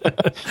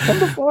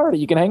to Florida.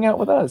 You can hang out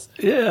with us.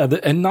 Yeah,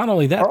 and not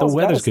only that, Carl's the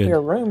weather's got a spare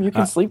room. You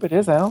can sleep at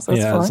his house.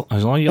 That's fine.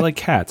 As long as you like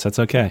cats, that's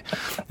okay.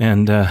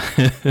 And and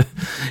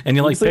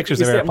you like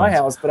pictures of airplanes. You stay at my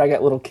house, but I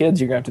got little kids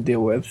you're going to have to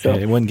deal with. So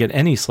you wouldn't get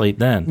any sleep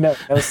then. No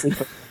sleep.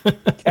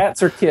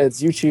 Cats or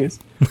kids, you choose.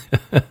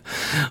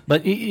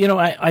 But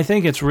I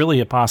think it's really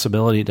a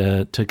possibility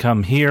to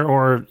come here,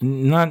 or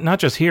not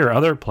just here,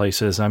 other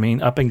places. I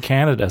mean, up in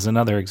Canada is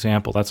another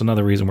example. That's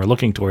another reason we're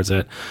looking towards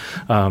it.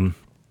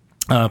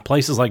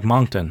 Places like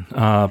Moncton,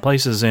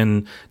 places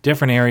in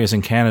different areas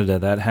in Canada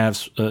that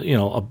have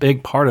a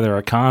big part of their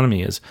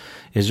economy is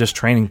just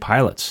training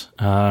pilots,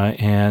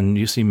 and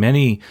you see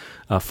many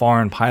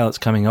foreign pilots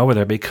coming over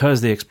there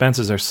because the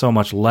expenses are so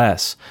much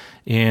less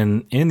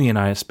in the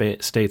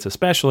United States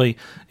especially,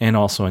 and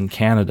also in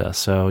Canada.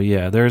 So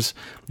yeah, there's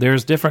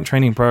different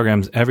training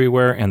programs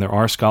everywhere, and there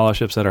are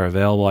scholarships that are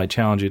available. I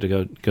challenge you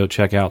to go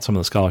check out some of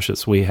the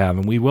scholarships we have,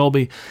 and we will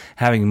be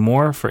having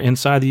more for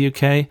inside the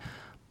UK.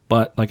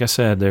 But like I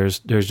said, there's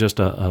just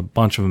a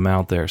bunch of them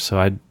out there. So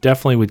I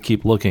definitely would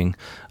keep looking.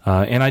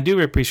 And I do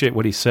appreciate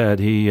what he said.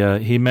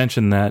 He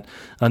mentioned that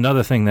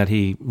another thing that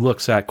he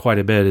looks at quite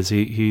a bit is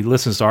he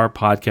listens to our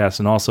podcast,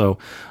 and also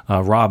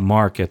Rob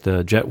Mark at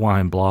the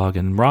Jetwine blog.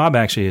 And Rob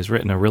actually has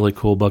written a really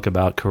cool book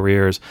about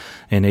careers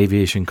and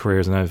aviation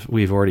careers, and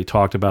we've already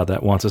talked about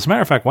that once. As a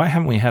matter of fact, why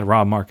haven't we had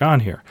Rob Mark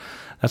on here?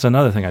 That's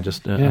another thing. I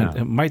just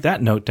write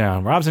that note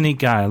down. Rob's a neat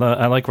guy.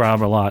 I like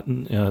Rob a lot,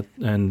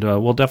 and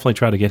we'll definitely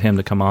try to get him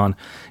to come on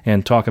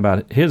and talk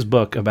about his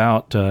book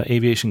about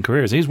aviation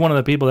careers. He's one of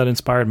the people that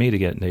inspired me to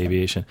get into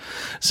aviation,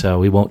 so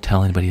we won't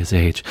tell anybody his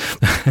age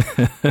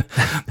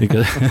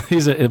because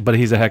he's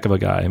a heck of a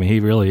guy. I mean, he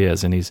really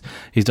is, and he's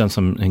done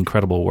some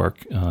incredible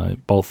work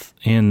both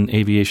in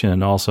aviation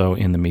and also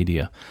in the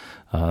media.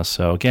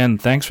 So again,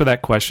 thanks for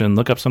that question.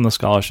 Look up some of the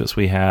scholarships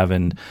we have,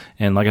 and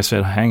like I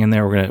said, hang in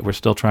there. We're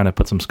still trying to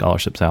put some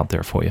scholarships out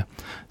there for you.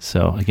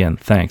 So again,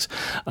 thanks.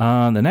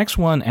 The next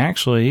one,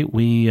 actually,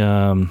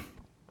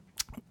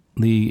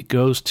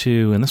 goes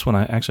to, and this one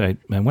I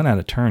went out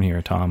of turn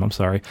here, Tom. I'm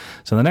sorry.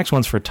 So the next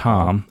one's for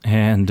Tom,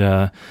 and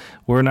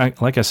we're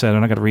not, like I said,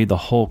 I'm not going to read the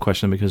whole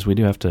question because we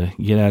do have to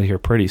get out of here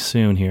pretty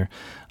soon here.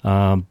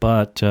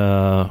 But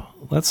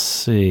let's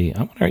see.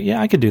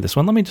 I could do this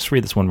one. Let me just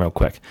read this one real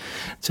quick.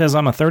 It says,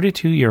 I'm a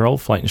 32-year-old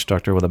flight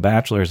instructor with a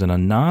bachelor's in a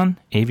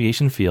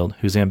non-aviation field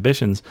whose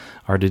ambitions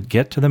are to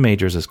get to the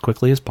majors as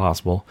quickly as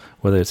possible,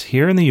 whether it's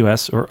here in the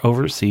U.S. or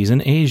overseas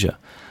in Asia.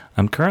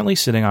 I'm currently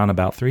sitting on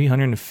about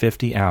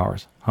 350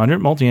 hours, 100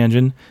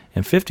 multi-engine,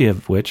 and 50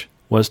 of which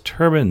was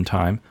turbine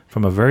time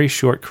from a very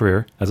short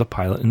career as a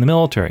pilot in the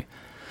military.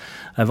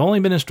 I've only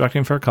been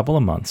instructing for a couple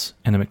of months,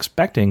 and I'm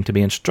expecting to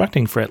be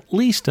instructing for at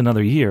least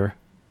another year,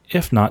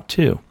 if not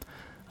 2.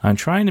 I'm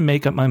trying to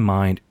make up my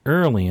mind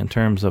early in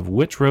terms of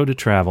which road to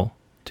travel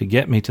to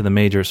get me to the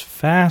majors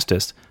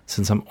fastest,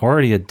 since I'm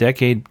already a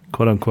decade,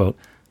 quote-unquote,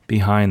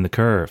 behind the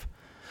curve.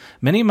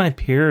 Many of my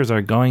peers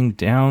are going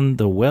down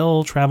the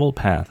well-traveled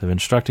path of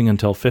instructing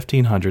until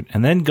 1500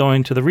 and then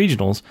going to the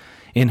regionals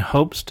in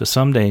hopes to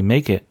someday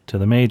make it to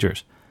the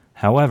majors.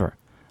 However,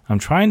 I'm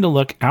trying to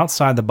look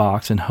outside the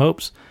box in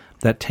hopes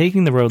that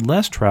taking the road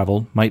less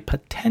traveled might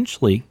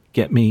potentially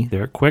get me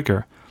there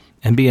quicker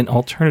and be an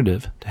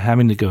alternative to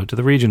having to go to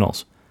the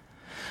regionals.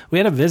 We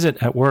had a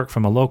visit at work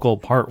from a local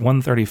Part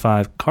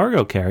 135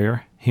 cargo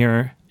carrier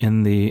here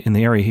in the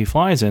area he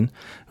flies in,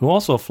 who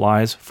also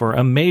flies for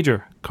a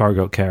major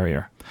cargo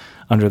carrier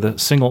under the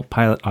single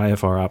pilot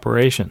IFR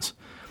operations.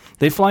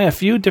 They fly a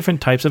few different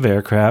types of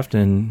aircraft,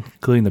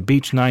 including the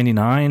Beech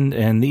 99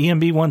 and the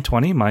EMB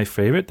 120, my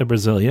favorite, the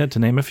Brasilia, to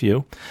name a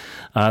few.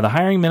 The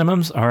hiring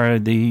minimums are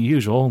the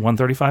usual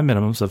 135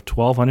 minimums of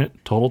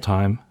 1,200 total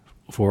time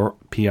for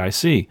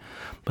PIC.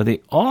 But they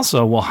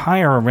also will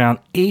hire around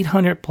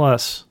 800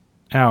 plus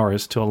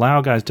hours to allow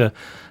guys to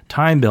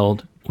time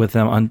build with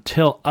them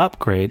until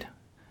upgrade,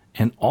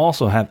 and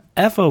also have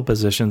FO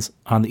positions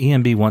on the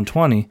EMB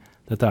 120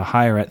 that they'll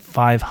hire at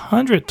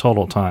 500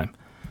 total time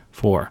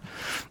for.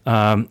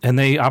 And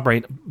they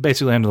operate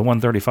basically under the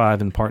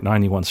 135 and Part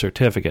 91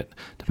 certificate,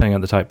 depending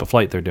on the type of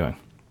flight they're doing.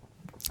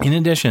 In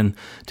addition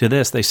to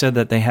this, they said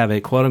that they have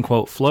a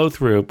quote-unquote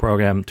flow-through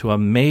program to a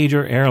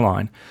major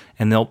airline,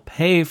 and they'll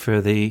pay for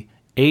the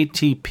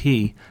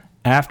ATP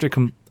after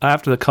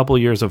the couple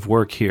years of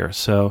work here.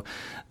 So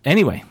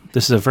anyway,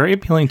 this is very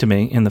appealing to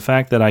me in the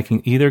fact that I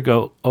can either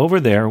go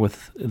over there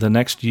within the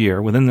next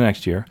year,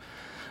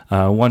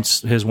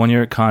 once his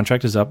 1-year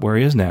contract is up where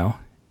he is now,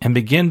 and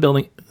begin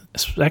building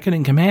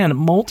second-in-command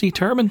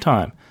multi-turbine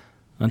time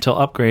until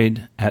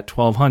upgrade at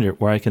 1,200,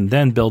 where I can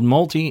then build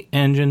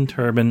multi-engine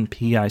turbine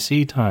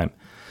PIC time.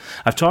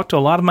 I've talked to a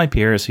lot of my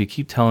peers who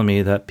keep telling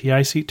me that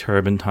PIC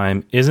turbine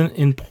time isn't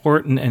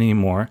important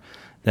anymore,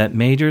 that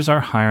majors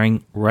are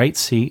hiring right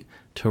seat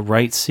to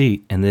right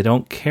seat, and they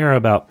don't care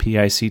about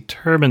PIC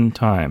turbine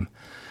time.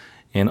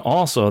 And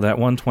also that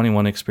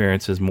 121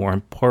 experience is more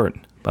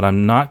important. But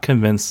I'm not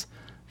convinced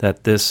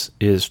that this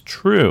is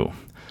true.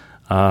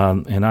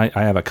 And I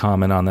have a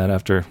comment on that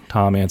after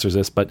Tom answers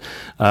this. But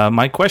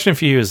my question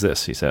for you is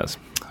this, he says.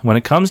 When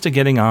it comes to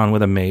getting on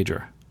with a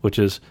major, which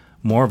is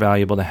more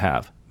valuable to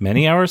have,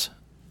 many hours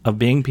of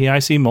being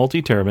PIC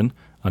multi-turbine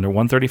under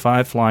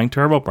 135 flying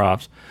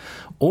turboprops,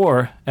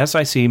 or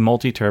SIC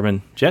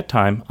multi-turbine jet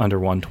time under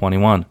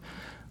 121.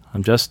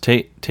 I'm just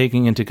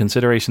taking into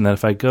consideration that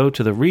if I go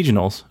to the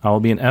regionals, I will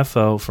be an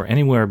FO for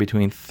anywhere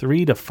between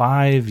 3 to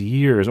 5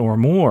 years or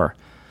more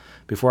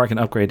before I can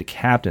upgrade to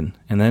captain,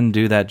 and then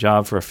do that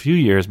job for a few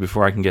years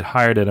before I can get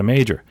hired at a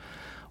major.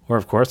 Or,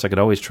 of course, I could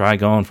always try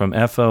going from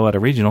FO at a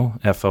regional,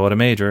 FO at a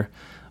major,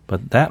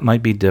 but that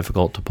might be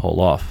difficult to pull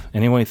off.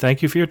 Anyway,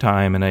 thank you for your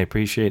time, and I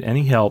appreciate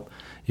any help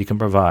you can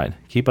provide.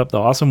 Keep up the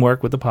awesome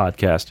work with the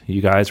podcast.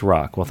 You guys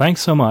rock. Well,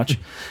 thanks so much.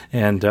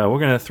 And we're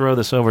going to throw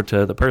this over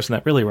to the person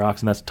that really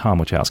rocks, and that's Tom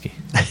Wachowski.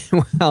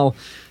 Well,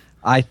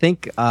 I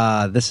think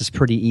this is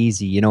pretty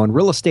easy. You know, in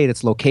real estate,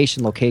 it's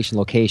location, location,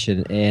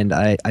 location. And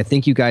I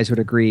think you guys would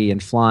agree in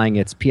flying,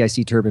 it's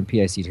PIC turbine,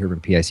 PIC turbine,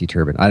 PIC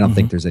turbine. I don't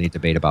think there's any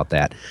debate about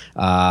that.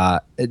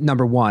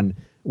 Number one,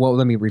 well,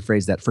 let me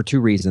rephrase that for two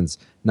reasons.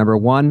 Number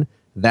one,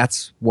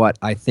 that's what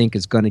I think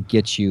is going to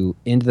get you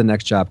into the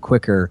next job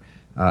quicker.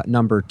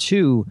 Number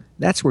two,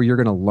 that's where you're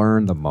going to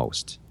learn the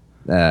most.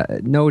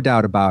 No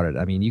doubt about it.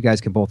 I mean, you guys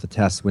can both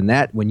attest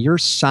when you're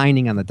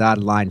signing on the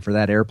dotted line for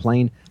that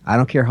airplane, I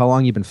don't care how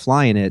long you've been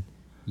flying it,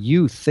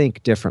 you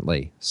think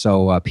differently.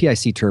 So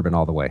PIC turbine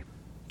all the way.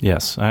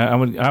 Yes, I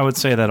would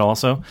say that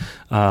also.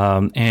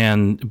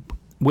 And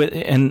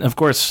of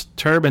course,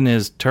 turbine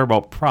is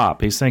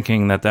turboprop. He's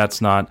thinking that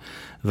that's not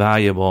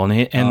valuable, and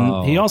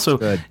he also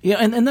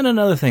and then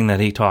another thing that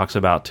he talks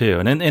about too,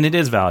 and it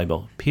is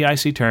valuable.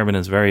 PIC turbine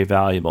is very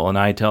valuable, and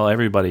I tell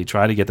everybody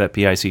try to get that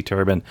PIC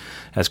turbine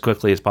as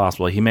quickly as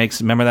possible.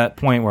 Remember that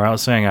point where I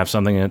was saying I have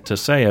something to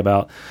say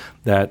about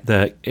that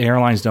the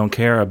airlines don't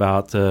care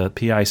about the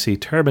PIC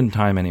turbine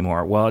time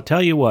anymore. Well, I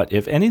tell you what,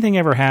 if anything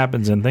ever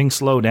happens and things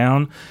slow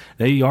down,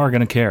 they are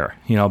going to care,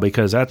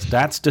 because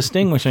that's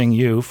distinguishing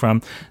you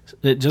from.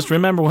 Just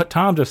remember what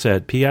Tom just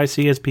said. PIC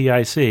is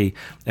PIC,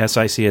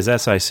 SIC is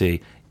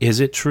SIC. Is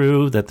it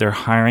true that they're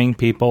hiring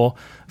people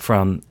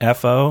from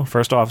FO,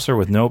 first officer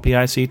with no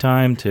PIC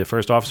time, to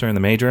first officer in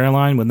the major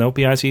airline with no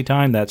PIC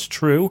time? That's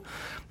true.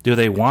 Do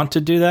they want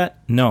to do that?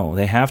 No,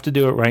 they have to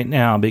do it right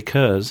now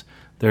because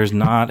there's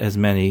not as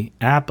many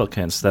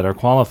applicants that are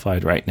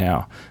qualified right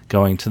now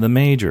going to the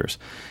majors.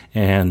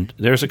 And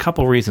there's a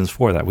couple reasons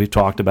for that. We've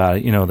talked about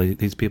it.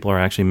 These people are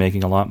actually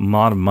making a lot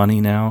of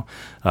money now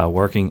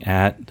working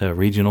at the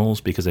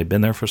regionals because they've been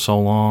there for so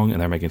long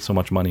and they're making so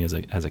much money as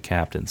a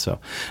captain.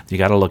 So you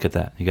got to look at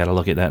that. You got to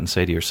look at that and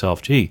say to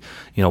yourself, gee,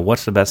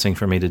 what's the best thing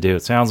for me to do?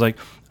 It sounds like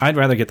I'd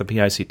rather get the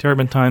PIC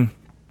turbine time.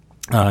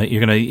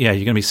 You're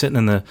gonna be sitting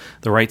in the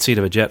right seat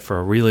of a jet for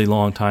a really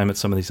long time at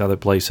some of these other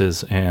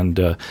places. And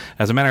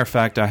as a matter of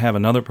fact, I have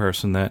another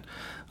person that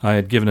I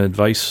had given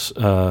advice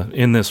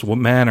in this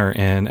manner,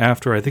 and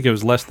after I think it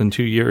was less than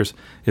 2 years,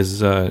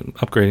 is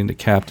upgrading to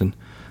captain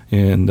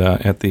and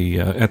at the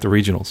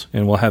regionals,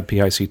 and we'll have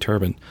PIC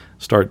turbine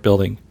start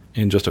building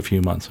in just a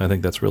few months. I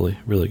think that's really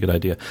really good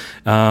idea.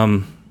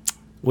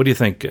 What do you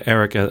think,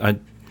 Eric? I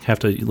have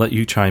to let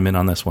you chime in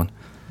on this one.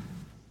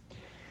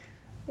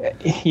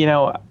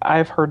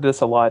 I've heard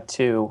this a lot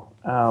too.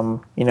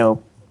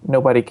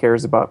 Nobody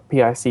cares about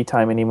PIC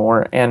time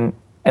anymore, and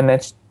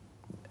that's,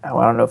 I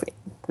don't know if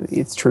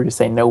it's true to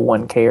say no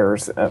one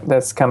cares.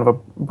 That's kind of a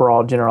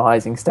broad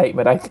generalizing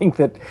statement. I think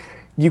that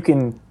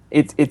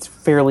it's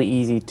fairly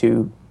easy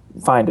to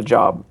find a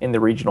job in the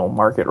regional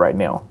market right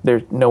now.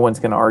 No one's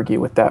going to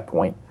argue with that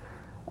point.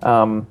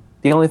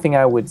 The only thing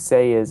I would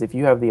say is if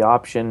you have the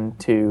option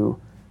to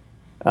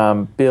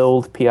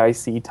build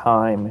PIC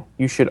time,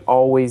 you should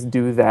always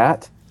do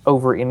that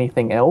over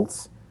anything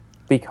else,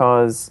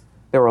 because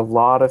there were a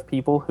lot of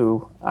people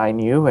who I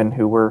knew and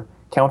who were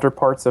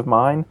counterparts of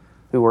mine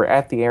who were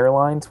at the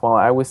airlines while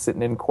I was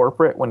sitting in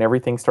corporate when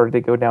everything started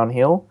to go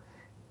downhill,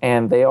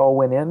 and they all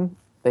went in.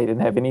 They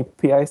didn't have any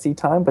PIC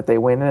time, but they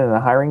went in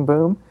a hiring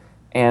boom,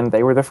 and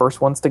they were the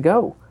first ones to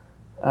go.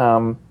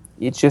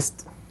 It's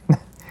just,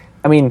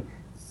 I mean,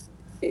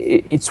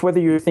 it's whether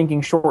you're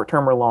thinking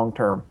short-term or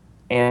long-term.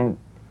 And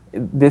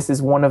this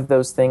is one of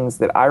those things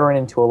that I run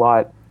into a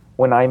lot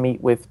when I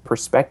meet with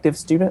prospective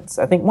students.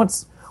 I think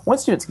once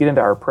students get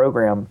into our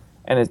program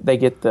and they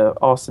get the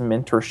awesome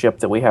mentorship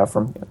that we have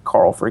from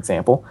Carl, for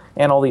example,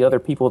 and all the other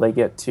people they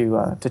get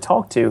to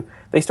talk to,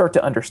 they start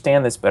to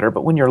understand this better.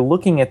 But when you're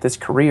looking at this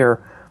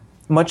career,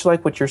 much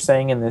like what you're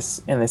saying in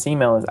this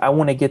email, is I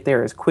want to get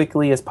there as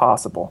quickly as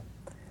possible.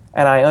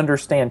 And I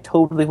understand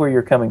totally where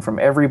you're coming from.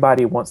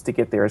 Everybody wants to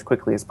get there as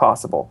quickly as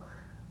possible.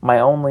 My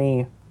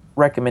only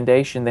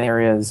recommendation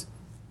there is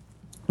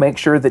make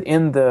sure that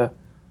in the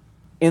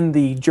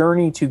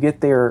journey to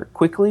get there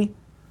quickly,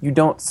 you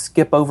don't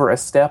skip over a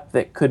step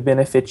that could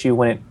benefit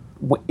you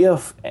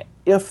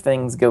if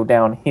things go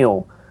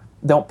downhill.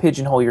 Don't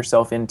pigeonhole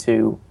yourself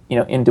into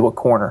a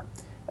corner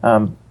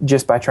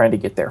just by trying to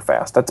get there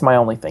fast. That's my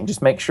only thing.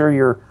 Just make sure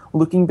you're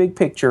looking big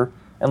picture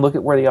and look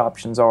at where the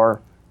options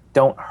are.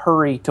 Don't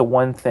hurry to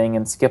one thing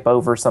and skip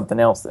over something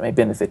else that may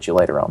benefit you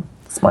later on.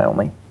 That's my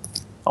only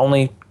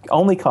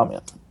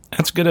comment.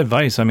 That's good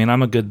advice. I mean,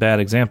 I'm a good bad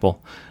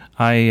example.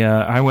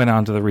 I went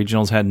on to the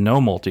regionals, had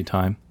no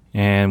multi-time,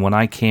 and when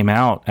I came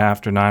out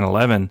after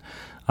 9/11,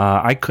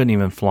 I couldn't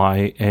even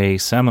fly a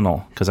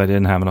Seminole because I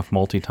didn't have enough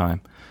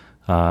multi-time.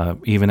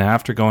 Even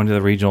after going to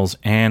the regionals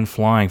and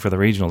flying for the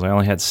regionals, I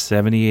only had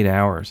 78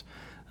 hours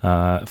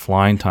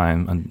flying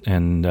time,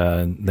 and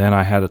then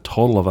I had a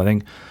total of, I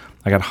think,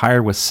 I got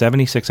hired with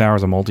 76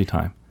 hours of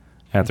multi-time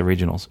at the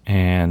regionals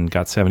and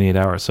got 78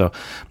 hours. So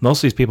most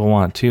of these people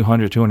want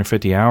 200,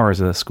 250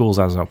 hours of the schools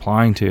I was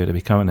applying to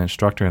become an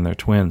instructor in their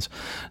twins.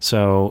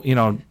 So,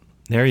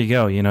 there you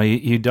go.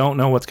 You don't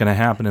know what's going to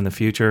happen in the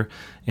future.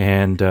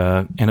 And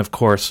of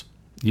course,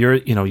 you are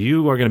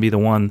going to be the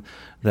one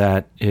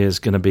that is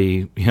going to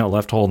be,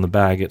 left holding the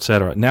bag, et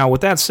cetera. Now, with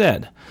that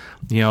said,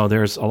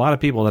 there's a lot of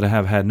people that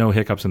have had no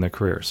hiccups in their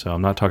careers. So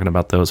I'm not talking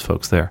about those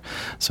folks there.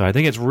 So I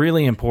think it's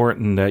really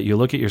important that you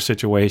look at your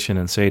situation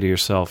and say to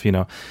yourself,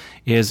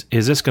 is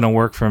this going to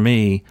work for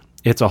me?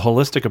 It's a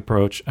holistic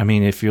approach. I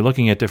mean, if you're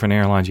looking at different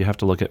airlines, you have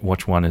to look at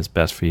which one is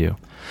best for you.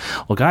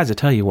 Well, guys, I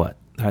tell you what.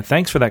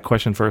 Thanks for that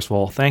question, first of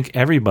all. Thank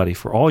everybody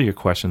for all your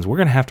questions. We're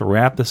going to have to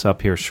wrap this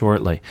up here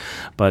shortly.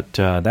 But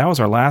that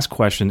was our last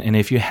question. And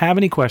if you have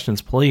any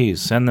questions,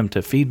 please send them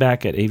to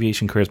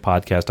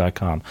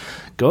feedback@aviationcareerspodcast.com.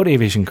 Go to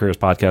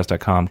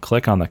aviationcareerspodcast.com,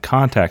 click on the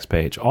contacts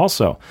page.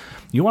 Also,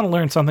 you want to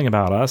learn something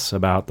about us,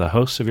 about the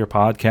hosts of your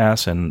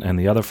podcast and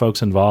the other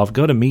folks involved,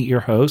 go to Meet Your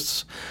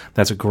Hosts.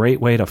 That's a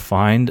great way to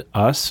find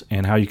us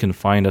and how you can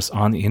find us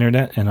on the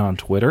internet and on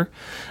Twitter.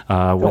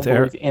 Don't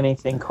believe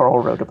anything Carl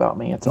wrote about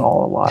me. It's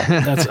all a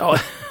lie. That's all.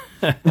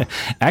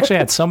 Actually, I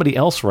had somebody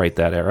else write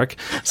that, Eric.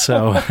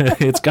 So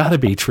it's got to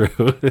be true.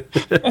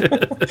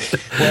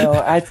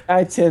 Well,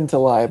 I tend to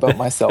lie about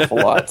myself a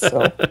lot.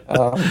 So,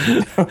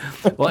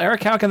 Well,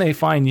 Eric, how can they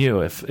find you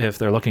if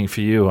they're looking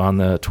for you on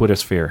the Twitter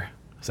sphere?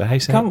 Is that how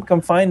you say it?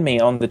 Come find me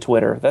on the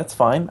Twitter. That's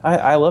fine.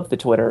 I love the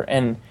Twitter,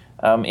 and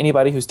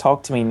anybody who's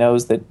talked to me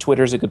knows that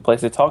Twitter's a good place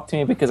to talk to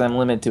me because I'm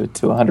limited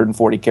to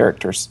 140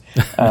 characters.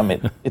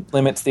 It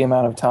limits the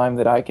amount of time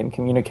that I can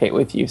communicate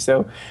with you.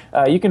 So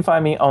you can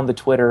find me on the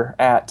Twitter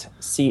at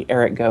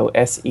 @SeeEricGo,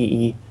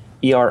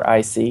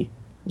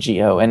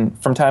 SeeEricGo. And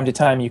from time to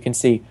time, you can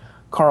see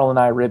Carl and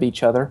I rib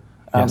each other.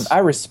 Yes. I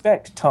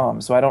respect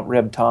Tom, so I don't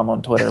rib Tom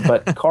on Twitter,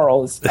 but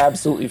Carl is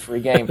absolutely free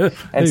game.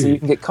 And so you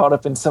can get caught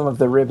up in some of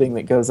the ribbing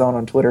that goes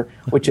on Twitter,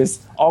 which is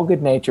all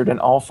good-natured and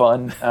all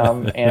fun.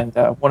 And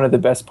one of the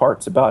best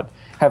parts about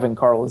having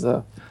Carl as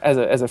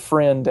a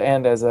friend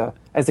and as a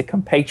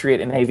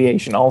compatriot in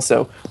aviation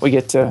also, we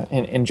get to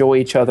enjoy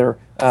each other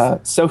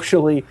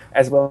socially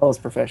as well as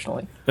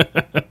professionally.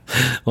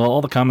 Well,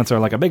 all the comments are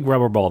like a big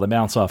rubber ball. They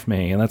bounce off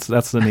me, and that's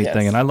the neat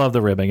thing. And I love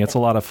the ribbing. It's a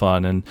lot of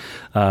fun. And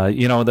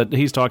that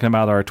he's talking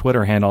about our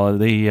Twitter handle.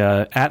 The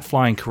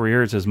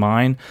 @FlyingCareers is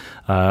mine.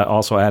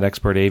 Also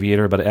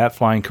 @ExpertAviator, but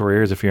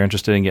 @FlyingCareers if you're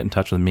interested in getting in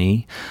touch with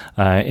me.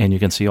 And you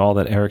can see all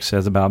that Eric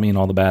says about me and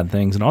all the bad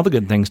things and all the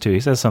good things too. He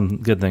says some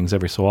good things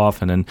every so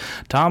often. And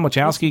Tom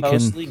Wachowski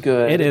mostly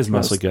good. It is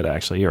mostly good,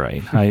 actually. You're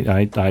right.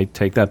 I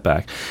take that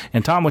back.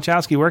 And Tom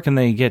Wachowski, where can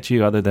they get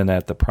you other than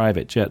at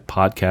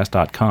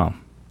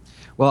theprivatejetpodcast.com?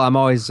 Well, I'm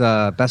always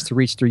best to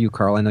reach through you,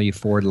 Carl. I know you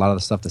forward a lot of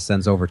the stuff that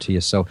sends over to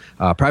you. So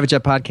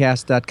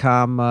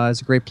privatejetpodcast.com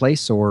is a great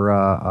place,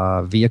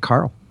 or via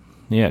Carl.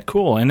 Yeah,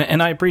 cool.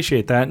 And I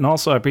appreciate that. And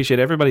also I appreciate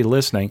everybody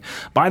listening.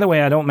 By the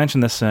way, I don't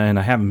mention this, and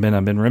I've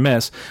been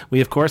remiss.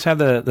 We, of course, have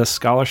the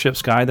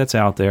scholarships guide that's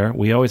out there.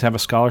 We always have a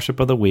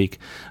scholarship of the week.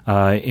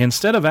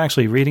 Instead of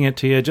actually reading it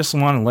to you, just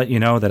want to let you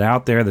know that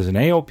out there's an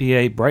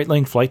AOPA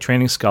Breitling Flight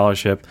Training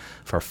Scholarship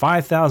for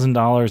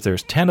 $5,000.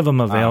 There's 10 of them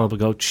available.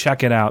 Go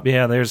check it out.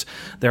 Yeah,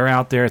 they're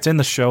out there. It's in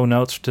the show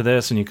notes to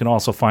this, and you can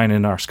also find it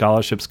in our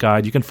scholarships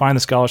guide. You can find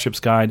the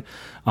scholarships guide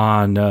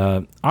on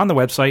the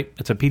website.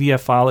 It's a PDF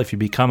file if you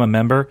become a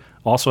member.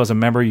 Also, as a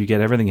member, you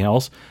get everything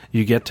else.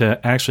 You get to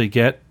actually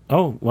get,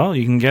 you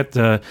can get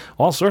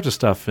all sorts of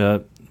stuff.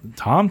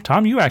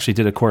 Tom, you actually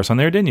did a course on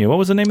there, didn't you? What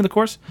was the name of the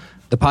course?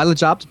 The Pilot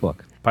Jobs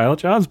book. Pilot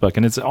Jobs book,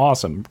 and it's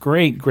awesome.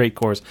 Great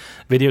course,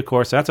 video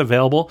course. That's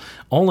available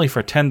only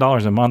for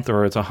 $10 a month,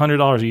 or it's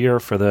 $100 a year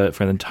for the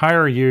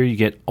entire year. You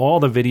get all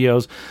the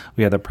videos.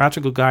 We have the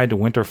practical guide to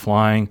winter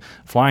flying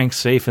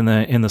safe in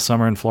the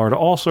summer in Florida,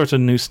 all sorts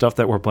of new stuff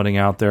that we're putting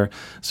out there.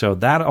 So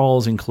that all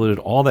is included,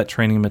 all that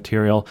training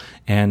material,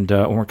 and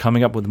we're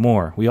coming up with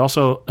more. We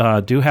also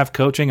do have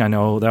coaching. I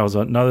know that was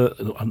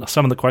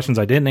some of the questions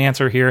I didn't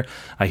answer here.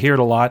 I hear it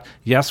a lot.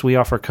 Yes, we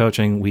offer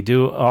coaching. We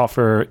do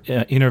offer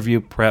interview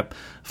prep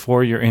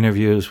for your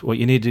interviews. What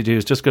you need to do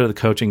is just go to the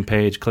coaching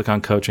page, click on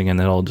coaching, and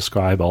it'll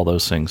describe all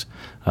those things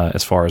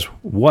as far as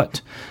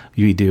what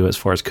you do as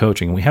far as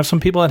coaching. We have some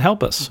people that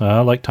help us,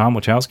 like Tom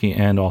Wachowski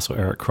and also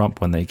Eric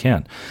Crump when they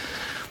can.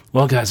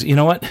 Well, guys, you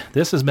know what?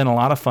 This has been a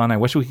lot of fun. I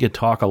wish we could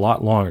talk a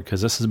lot longer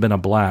because this has been a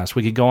blast.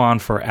 We could go on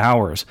for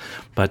hours,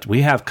 but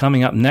we have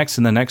coming up next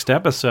in the next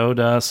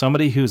episode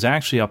somebody who's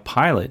actually a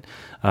pilot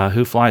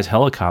who flies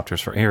helicopters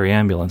for air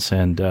ambulance,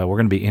 and we're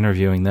going to be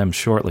interviewing them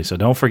shortly. So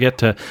don't forget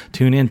to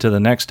tune in to the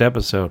next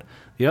episode.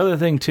 The other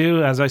thing,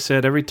 too, as I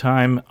said every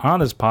time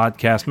on this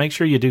podcast, make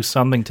sure you do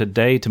something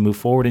today to move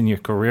forward in your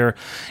career,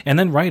 and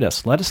then write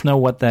us. Let us know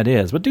what that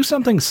is. But do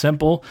something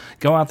simple.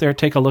 Go out there,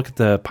 take a look at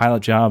the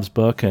Pilot Jobs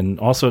book, and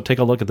also take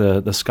a look at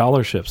the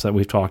scholarships that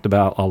we've talked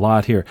about a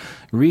lot here.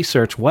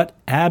 Research what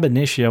ab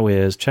initio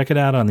is. Check it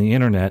out on the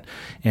internet,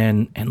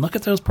 and look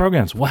at those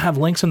programs. We'll have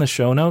links in the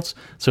show notes,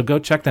 so go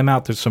check them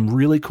out. There's some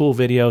really cool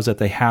videos that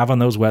they have on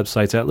those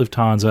websites at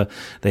Lufthansa.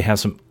 They have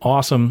some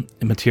awesome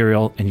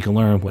material, and you can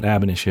learn what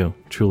ab initio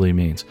truly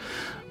means.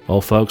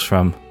 Well, folks,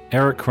 from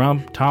Eric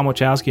Crump, Tom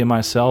Wachowski, and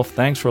myself,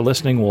 thanks for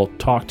listening. We'll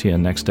talk to you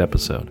next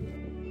episode.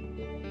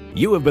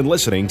 You have been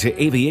listening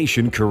to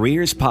Aviation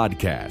Careers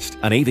Podcast,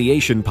 an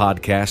aviation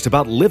podcast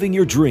about living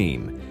your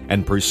dream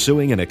and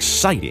pursuing an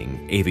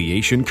exciting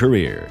aviation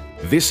career.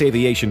 This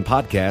aviation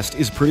podcast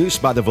is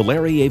produced by the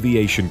Valeri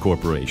Aviation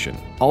Corporation.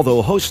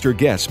 Although host or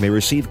guests may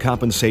receive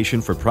compensation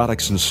for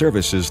products and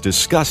services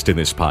discussed in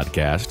this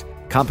podcast,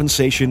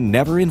 compensation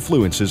never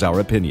influences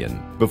our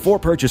opinion. Before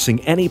purchasing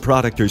any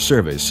product or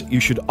service, you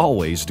should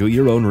always do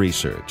your own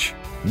research.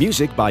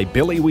 Music by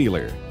Billy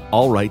Wheeler.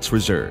 All rights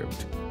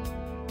reserved.